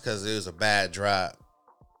lost because it was a bad drop.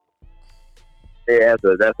 Yeah,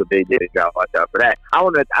 that's a big deal. Y'all watch out for that. I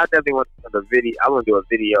definitely want to do a video. I want to do a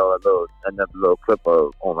video, another little clip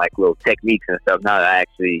on like little techniques and stuff. Now that I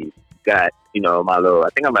actually got, I think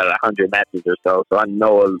I'm at 100 matches or so. So I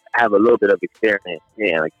have a little bit of experience.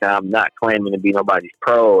 Yeah, like I'm not claiming to be nobody's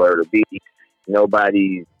pro or to be,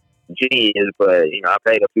 nobody's genius, but I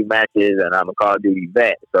played a few matches and I'm a Call of Duty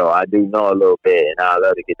vet, so I do know a little bit, and I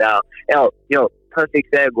love to get down.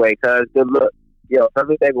 Perfect segue, cause look,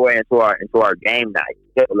 perfect segue into our game night.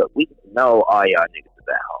 Look, we know all y'all niggas is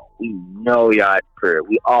at home. We know y'all at the crib.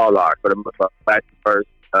 We all are for the most part. Back to first,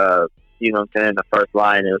 you know what I'm saying? The first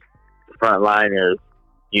liners, the front liners.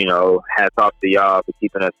 Hats off to y'all for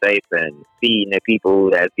keeping us safe and feeding the people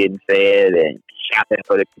that's getting fed and shopping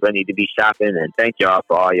for the people that need to be shopping. And thank y'all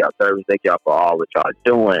for all y'all service. Thank y'all for all what y'all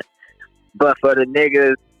doing. But for the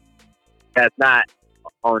niggas that's not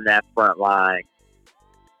on that front line,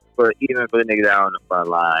 even for the niggas that are on the front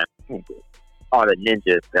line, all the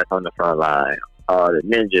ninjas that's on the front line, all the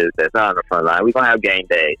ninjas that's not on the front line, we gonna have game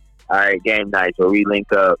day. All right, game nights where we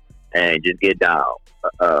link up and just get down.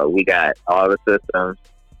 We got all the systems.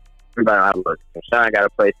 Everybody don't have a look. Sean got a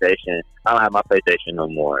PlayStation. I don't have my PlayStation no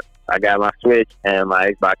more. I got my Switch and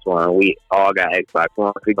my Xbox One. We all got Xbox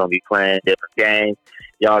One. We're gonna be playing different games.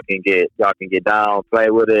 Y'all can get down, play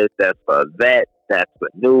with us. That's for vets. That's for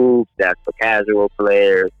noobs. That's for casual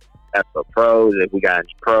players. That's for pros. If we got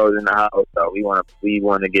any pros in the house, so we want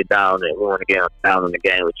to get down and we want to get down in the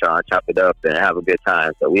game with y'all and chop it up and have a good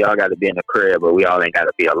time. So we all got to be in the crib, but we all ain't got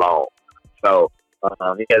to be alone. So.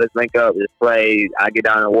 Let's link up. Let's play. I get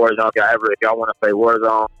down in Warzone. If y'all want to play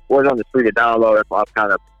Warzone is free to download. That's why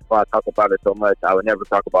I talk about it so much. I would never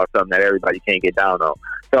talk about something that everybody can't get down on.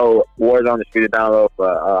 So Warzone is free to download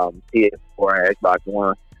for PS4 and Xbox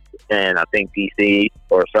One, and I think PC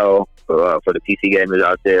or so for the PC gamers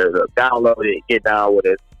out there. So download it. Get down with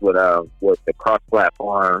it with the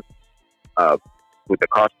cross-platform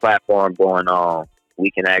going on.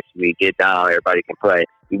 We can actually get down. Everybody can play.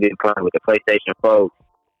 We've been playing with the PlayStation folks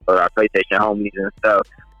or our PlayStation homies and stuff.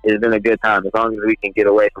 It's been a good time as long as we can get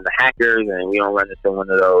away from the hackers and we don't run into one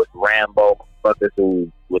of those Rambo fuckers who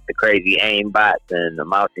with the crazy aim bots and the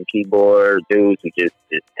mouse and keyboard dudes who just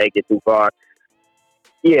take it too far.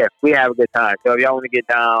 Yeah, we have a good time. So if y'all want to get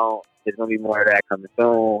down, there's gonna be more of that coming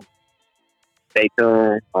soon. Stay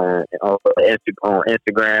tuned on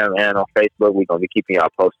Instagram and on Facebook. We're gonna be keeping y'all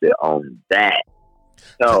posted on that.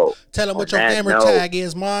 So tell them what your gamer tag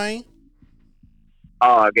is, mine.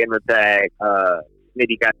 Gamer tag,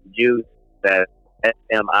 Smitty got the juice. That's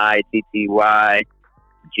SMITTYGOTDAJUCE.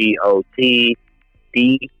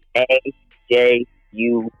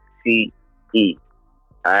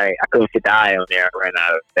 Alright, I couldn't fit the I on there. I ran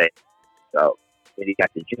out of space. So Smitty got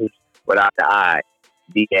the juice without the I,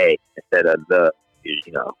 DA instead of the.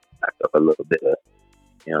 I throw a little bit of,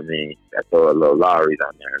 I throw a little Lowry's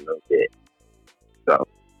on there a little bit. So,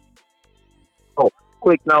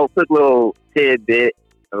 quick little tidbit.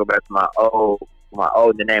 I'll go back to my old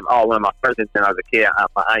name. One of my first when I was a kid, I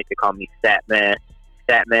used to call me Statman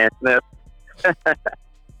Smith.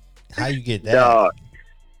 How you get that? Dog,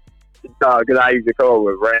 because I used to come up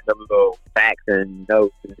with random little facts and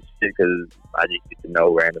notes and shit, because I just used to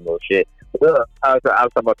know random little shit. But I was talking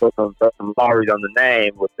about some Lowry's on the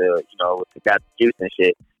name with the got the juice and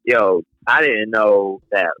shit. Yo, I didn't know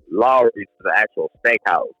that Lowry's was an actual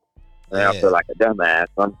steakhouse. And I feel like a dumbass.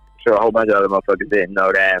 I'm sure a whole bunch of other motherfuckers didn't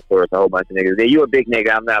know that. Of course, a whole bunch of niggas. You a big nigga.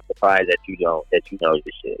 I'm not surprised that you know this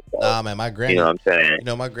shit. So, nah, man, my granny. You know what I'm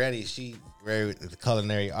saying? My granny, she very with the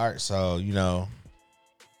culinary art, so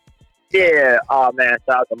Yeah. Oh man,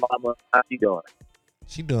 shout out to Mama. How she doing?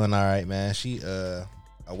 She doing all right, man. She a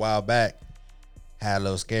while back had a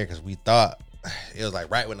little scared because we thought it was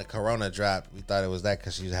like right when the corona dropped. We thought it was that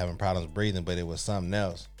because she was having problems breathing, but it was something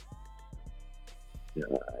else.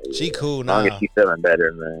 She cool now. As long as she feeling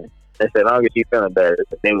better, man. They said as long as she feeling better.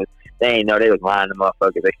 They ain't know they was lying to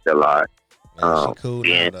motherfuckers. They still are. She cool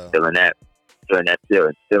now, though. Still in that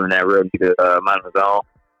real nigga mind of his own.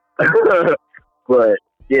 But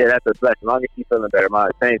yeah, that's a blessing. As long as she's feeling better.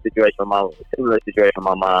 Similar situation with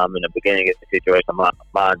my mom in the beginning of the situation.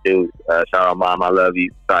 My dude, shout out Mom, I love you.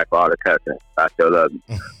 Sorry for all the cussing. I still love you.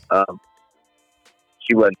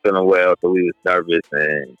 She wasn't feeling well, so we was nervous,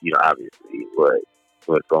 and obviously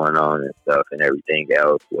what's going on and stuff and everything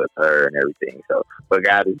else with her and everything. So, but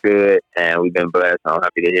God is good, and we've been blessed. I'm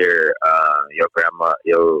happy to hear your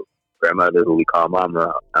grandmother, who we call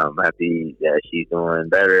Mama. I'm happy that she's doing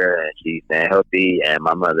better and she's staying healthy, and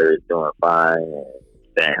my mother is doing fine and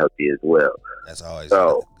staying healthy as well. That's always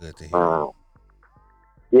good to hear.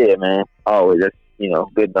 Yeah, man. Always, that's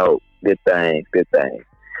good note, good things.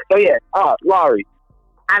 So yeah, Lowry.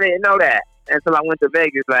 I didn't know that until I went to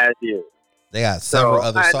Vegas last year. They got several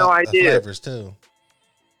other flavors too.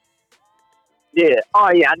 Yeah.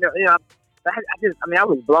 Oh yeah, I know. I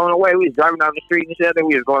was blown away. We was driving down the street and shit. I think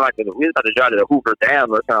we was going we was about to drive to the Hoover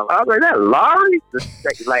Dam or something. I was like, that Larry?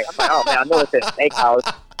 Like, I'm like, oh man, I know it's a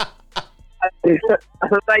steakhouse. I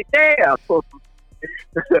was like, damn.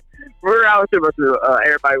 We're out to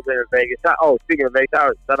everybody was in Vegas. Speaking of Vegas,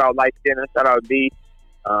 shout out Light Skinner, shout out D.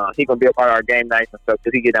 He gonna be a part of our game nights and stuff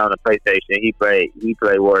because he get down on the PlayStation. He play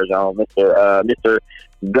Warzone. Mr.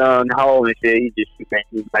 Gun Ho and shit. He just shoot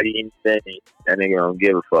anybody anything. That nigga don't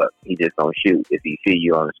give a fuck. He just gonna shoot if he see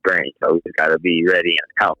you on the screen. So we just gotta be ready and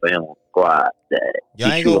count for him on the squad.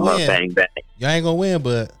 Y'all ain't gonna win. Bang bang. Y'all ain't gonna win,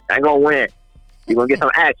 but I ain't gonna win. You gonna get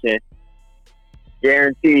some action,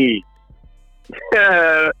 guaranteed.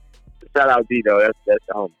 Shout out D though. That's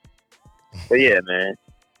the homie. But yeah, man.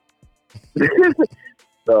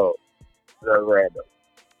 So random.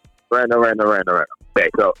 Okay,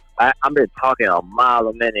 so I've been talking a mile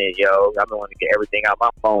a minute, yo. I've been wanting to get everything out. My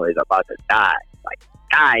phone is about to die, like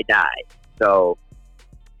die. So,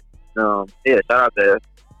 yeah. Shout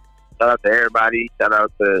out to everybody. Shout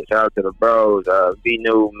out to the bros. B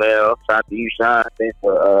New Mel. Shout out to you, Sean. Thanks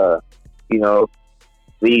for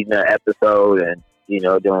leading the episode and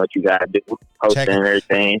doing what you gotta do, hosting and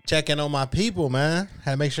everything. Checking on my people, man.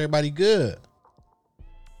 Had to make sure everybody good.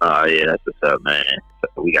 Oh yeah, that's what's up, man.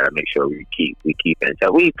 So we gotta make sure we keep in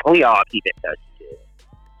touch. We all keep in touch, shit.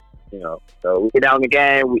 So we get down the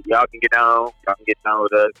game. Y'all can get down. Y'all can get down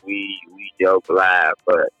with us. We joke, laugh,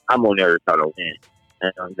 but I'm on there to try to win. You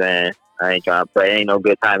know what I'm saying? I ain't trying to play. Ain't no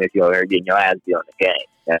good time if you're here getting your ass beat on the game.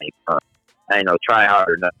 That ain't fun. I ain't no try hard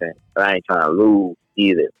or nothing. But I ain't trying to lose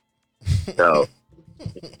either. So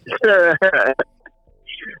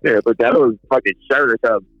yeah, but that was fucking shirt or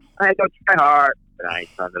something. I ain't gonna try hard, but I ain't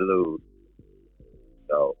trying to lose.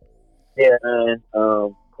 So yeah, man.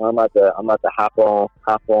 I'm about to hop on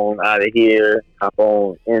out of here. Hop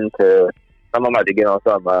on into. I'm about to get on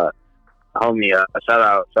some homie. Shout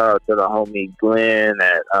out to the homie Glenn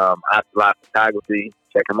at Ocelot Photography.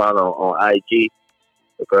 Check him out on IG.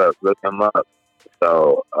 Look him up.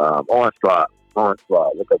 So Onslaught.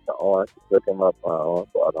 Look up the Orange. Look him up on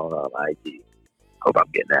Onslaught on IG. Hope I'm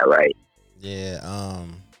getting that right. Yeah.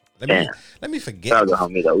 Let me forget. Shout out to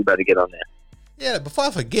homie though. We better get on there. Yeah. Before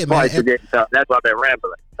I forget, man. That's why I've been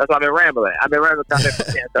rambling. I've been rambling about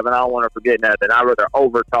stuff, and I don't want to forget nothing. I'd rather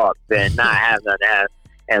over talk than not have nothing to have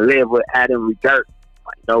and live with adding regret.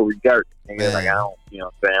 Like no regret. Niggas like I don't. You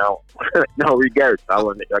know what I'm saying? No regret. So I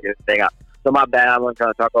want to make sure I get this thing out. So my bad. I'm not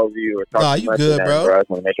trying to talk over you or talk. No, you good, bro. I just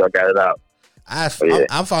want to make sure I got it out.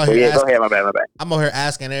 I'm following here. Go ahead, my bad. I'm over here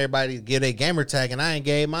asking everybody to give their gamer tag, and I ain't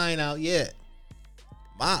gave mine out yet.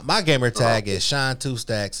 My gamer tag is Sean 2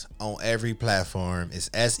 Stacks on every platform.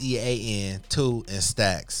 It's SEAN 2 and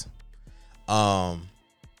Stacks.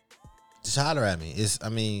 Just holler at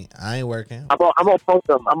me. I ain't working. I'm gonna post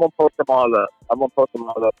them. I'm gonna post them all up.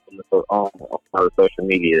 On our social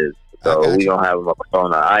medias. So we gonna have them up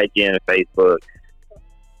on our IG and Facebook.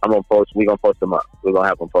 We gonna post them up. We're gonna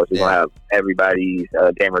have them post. We're gonna have everybody's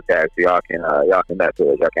gamer tags, so y'all can mess with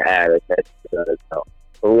us. Y'all can add us. So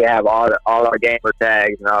we have all our gamer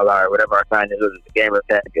tags and all our whatever our sign is. The gamer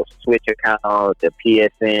tag, your Switch account, the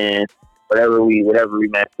PSN, whatever we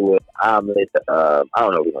mess with. I don't know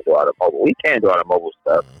if we're gonna do all the mobile. We can do all the mobile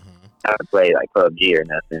stuff. I haven't played like PUBG or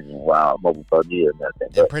nothing. Wow, mobile PUBG or nothing.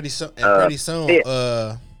 And pretty soon,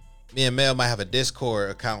 me and Mel might have a Discord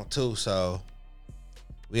account too. So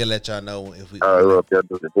we'll let y'all know if we. We'll up there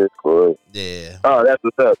to the Discord. Yeah. Oh, that's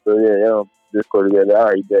what's up. So yeah, Discord together. All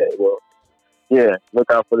right, bet. Well, yeah, look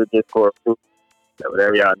out for the Discord too.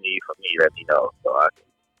 Whatever y'all need from me, let me know. So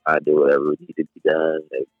I do whatever needs to be done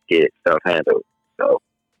to get stuff handled. So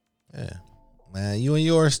yeah, man, you and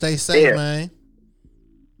yours stay safe, man.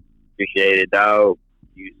 Appreciate it, dog.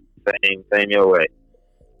 You same your way.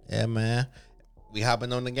 Yeah, man. We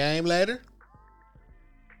hopping on the game later.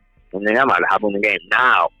 And then I'm about to hop on the game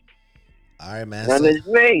now. All right, man. And it's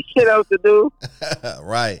me. Shit else to do.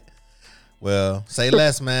 Right. Well, say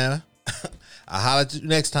less, man. I'll holler at you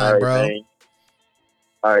next time, bro. Man.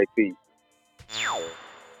 All right, peace.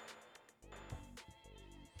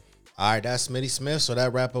 All right, that's Smitty Smith. So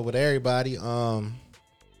that wrap up with everybody.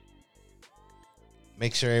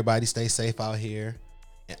 Make sure everybody stay safe out here.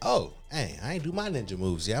 And hey, I ain't do my ninja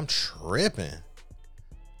moves yet. I'm tripping.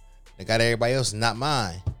 They got everybody else, not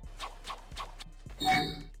mine.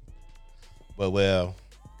 But well,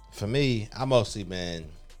 for me, I mostly been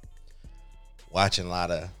watching a lot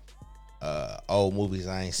of old movies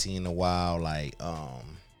I ain't seen in a while, like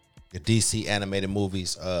the DC animated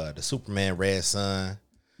movies, the Superman Red Son.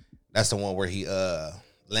 That's the one where he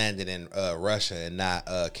landed in Russia and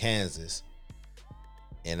not Kansas.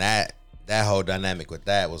 And that that whole dynamic with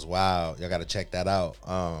that was wild. Y'all gotta check that out.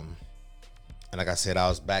 And like I said, I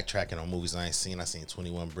was backtracking on movies I ain't seen. I seen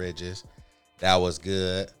 21 Bridges. That was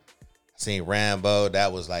good. I seen Rambo.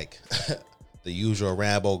 That was like the usual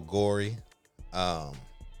Rambo gory. And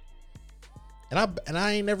I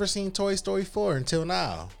ain't never seen Toy Story 4 until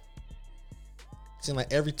now. Seems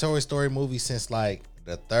like every Toy Story movie since like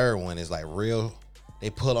the third one is like real. They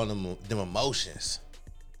pull on them emotions,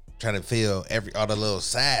 trying to feel all the little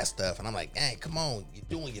sad stuff, and I'm like, dang, come on, you're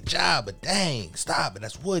doing your job, but dang, stop it.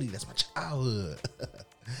 That's Woody. That's my childhood.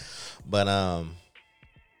 But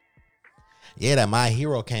yeah, that My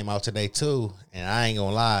Hero came out today too, and I ain't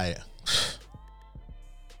gonna lie,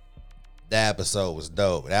 that episode was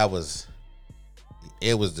dope. It was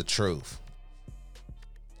the truth.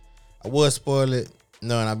 I would spoil it,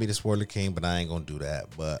 knowing I'll be the spoiler king, but I ain't gonna do that.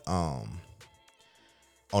 But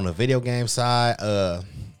on the video game side, I've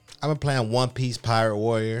been playing One Piece Pirate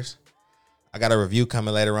Warriors. I got a review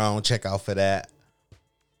coming later on. Check out for that.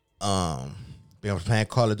 Been playing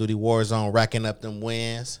Call of Duty Warzone, racking up them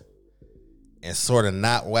wins, and sort of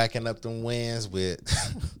not whacking up them wins with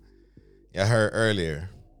y'all heard earlier.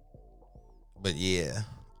 But yeah,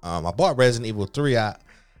 I bought Resident Evil 3. I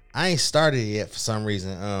ain't started it yet for some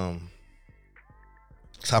reason.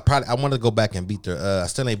 So I want to go back and beat I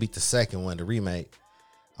still ain't beat the second one, the remake.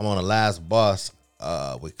 I'm on the last boss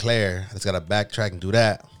with Claire. I just gotta backtrack and do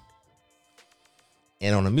that.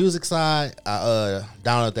 And on the music side, I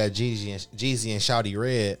downloaded that Jeezy and Shawty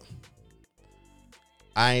Red.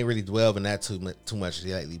 I ain't really dwelled in that too much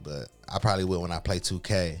lately, but I probably will when I play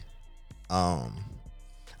 2K. On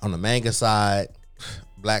the manga side,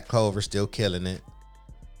 Black Clover still killing it.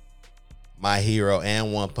 My Hero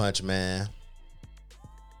and One Punch Man.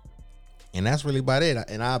 And that's really about it.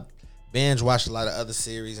 And I binge watched a lot of other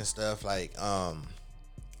series and stuff like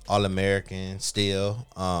All American still.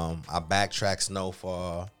 I backtracked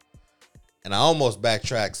Snowfall. And I almost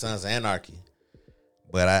backtracked Sons of Anarchy.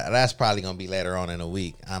 But that's probably gonna be later on in the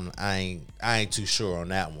week. I ain't too sure on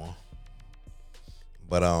that one.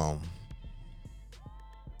 But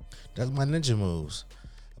that's my ninja moves.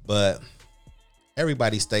 But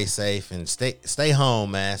everybody stay safe and stay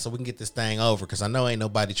home, man, so we can get this thing over. Cause I know ain't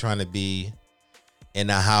nobody trying to be in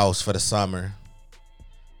the house for the summer,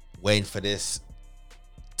 waiting for this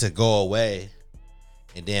to go away.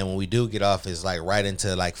 And then when we do get off, it's like right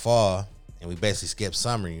into like fall, and we basically skip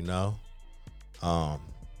summer, you know. I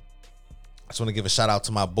just want to give a shout out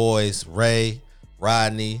to my boys, Ray,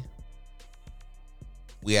 Rodney.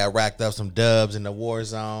 We had racked up some dubs in the war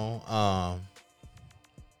zone.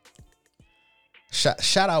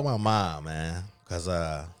 Shout out my mom, man, cause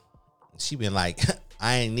she been like,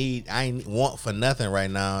 I ain't want for nothing right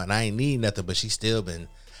now, and I ain't need nothing, but she still been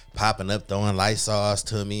popping up, throwing light sauce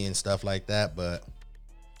to me and stuff like that. But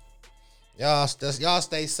y'all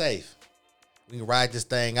stay safe. We can ride this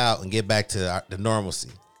thing out and get back to the normalcy.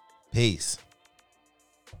 Peace.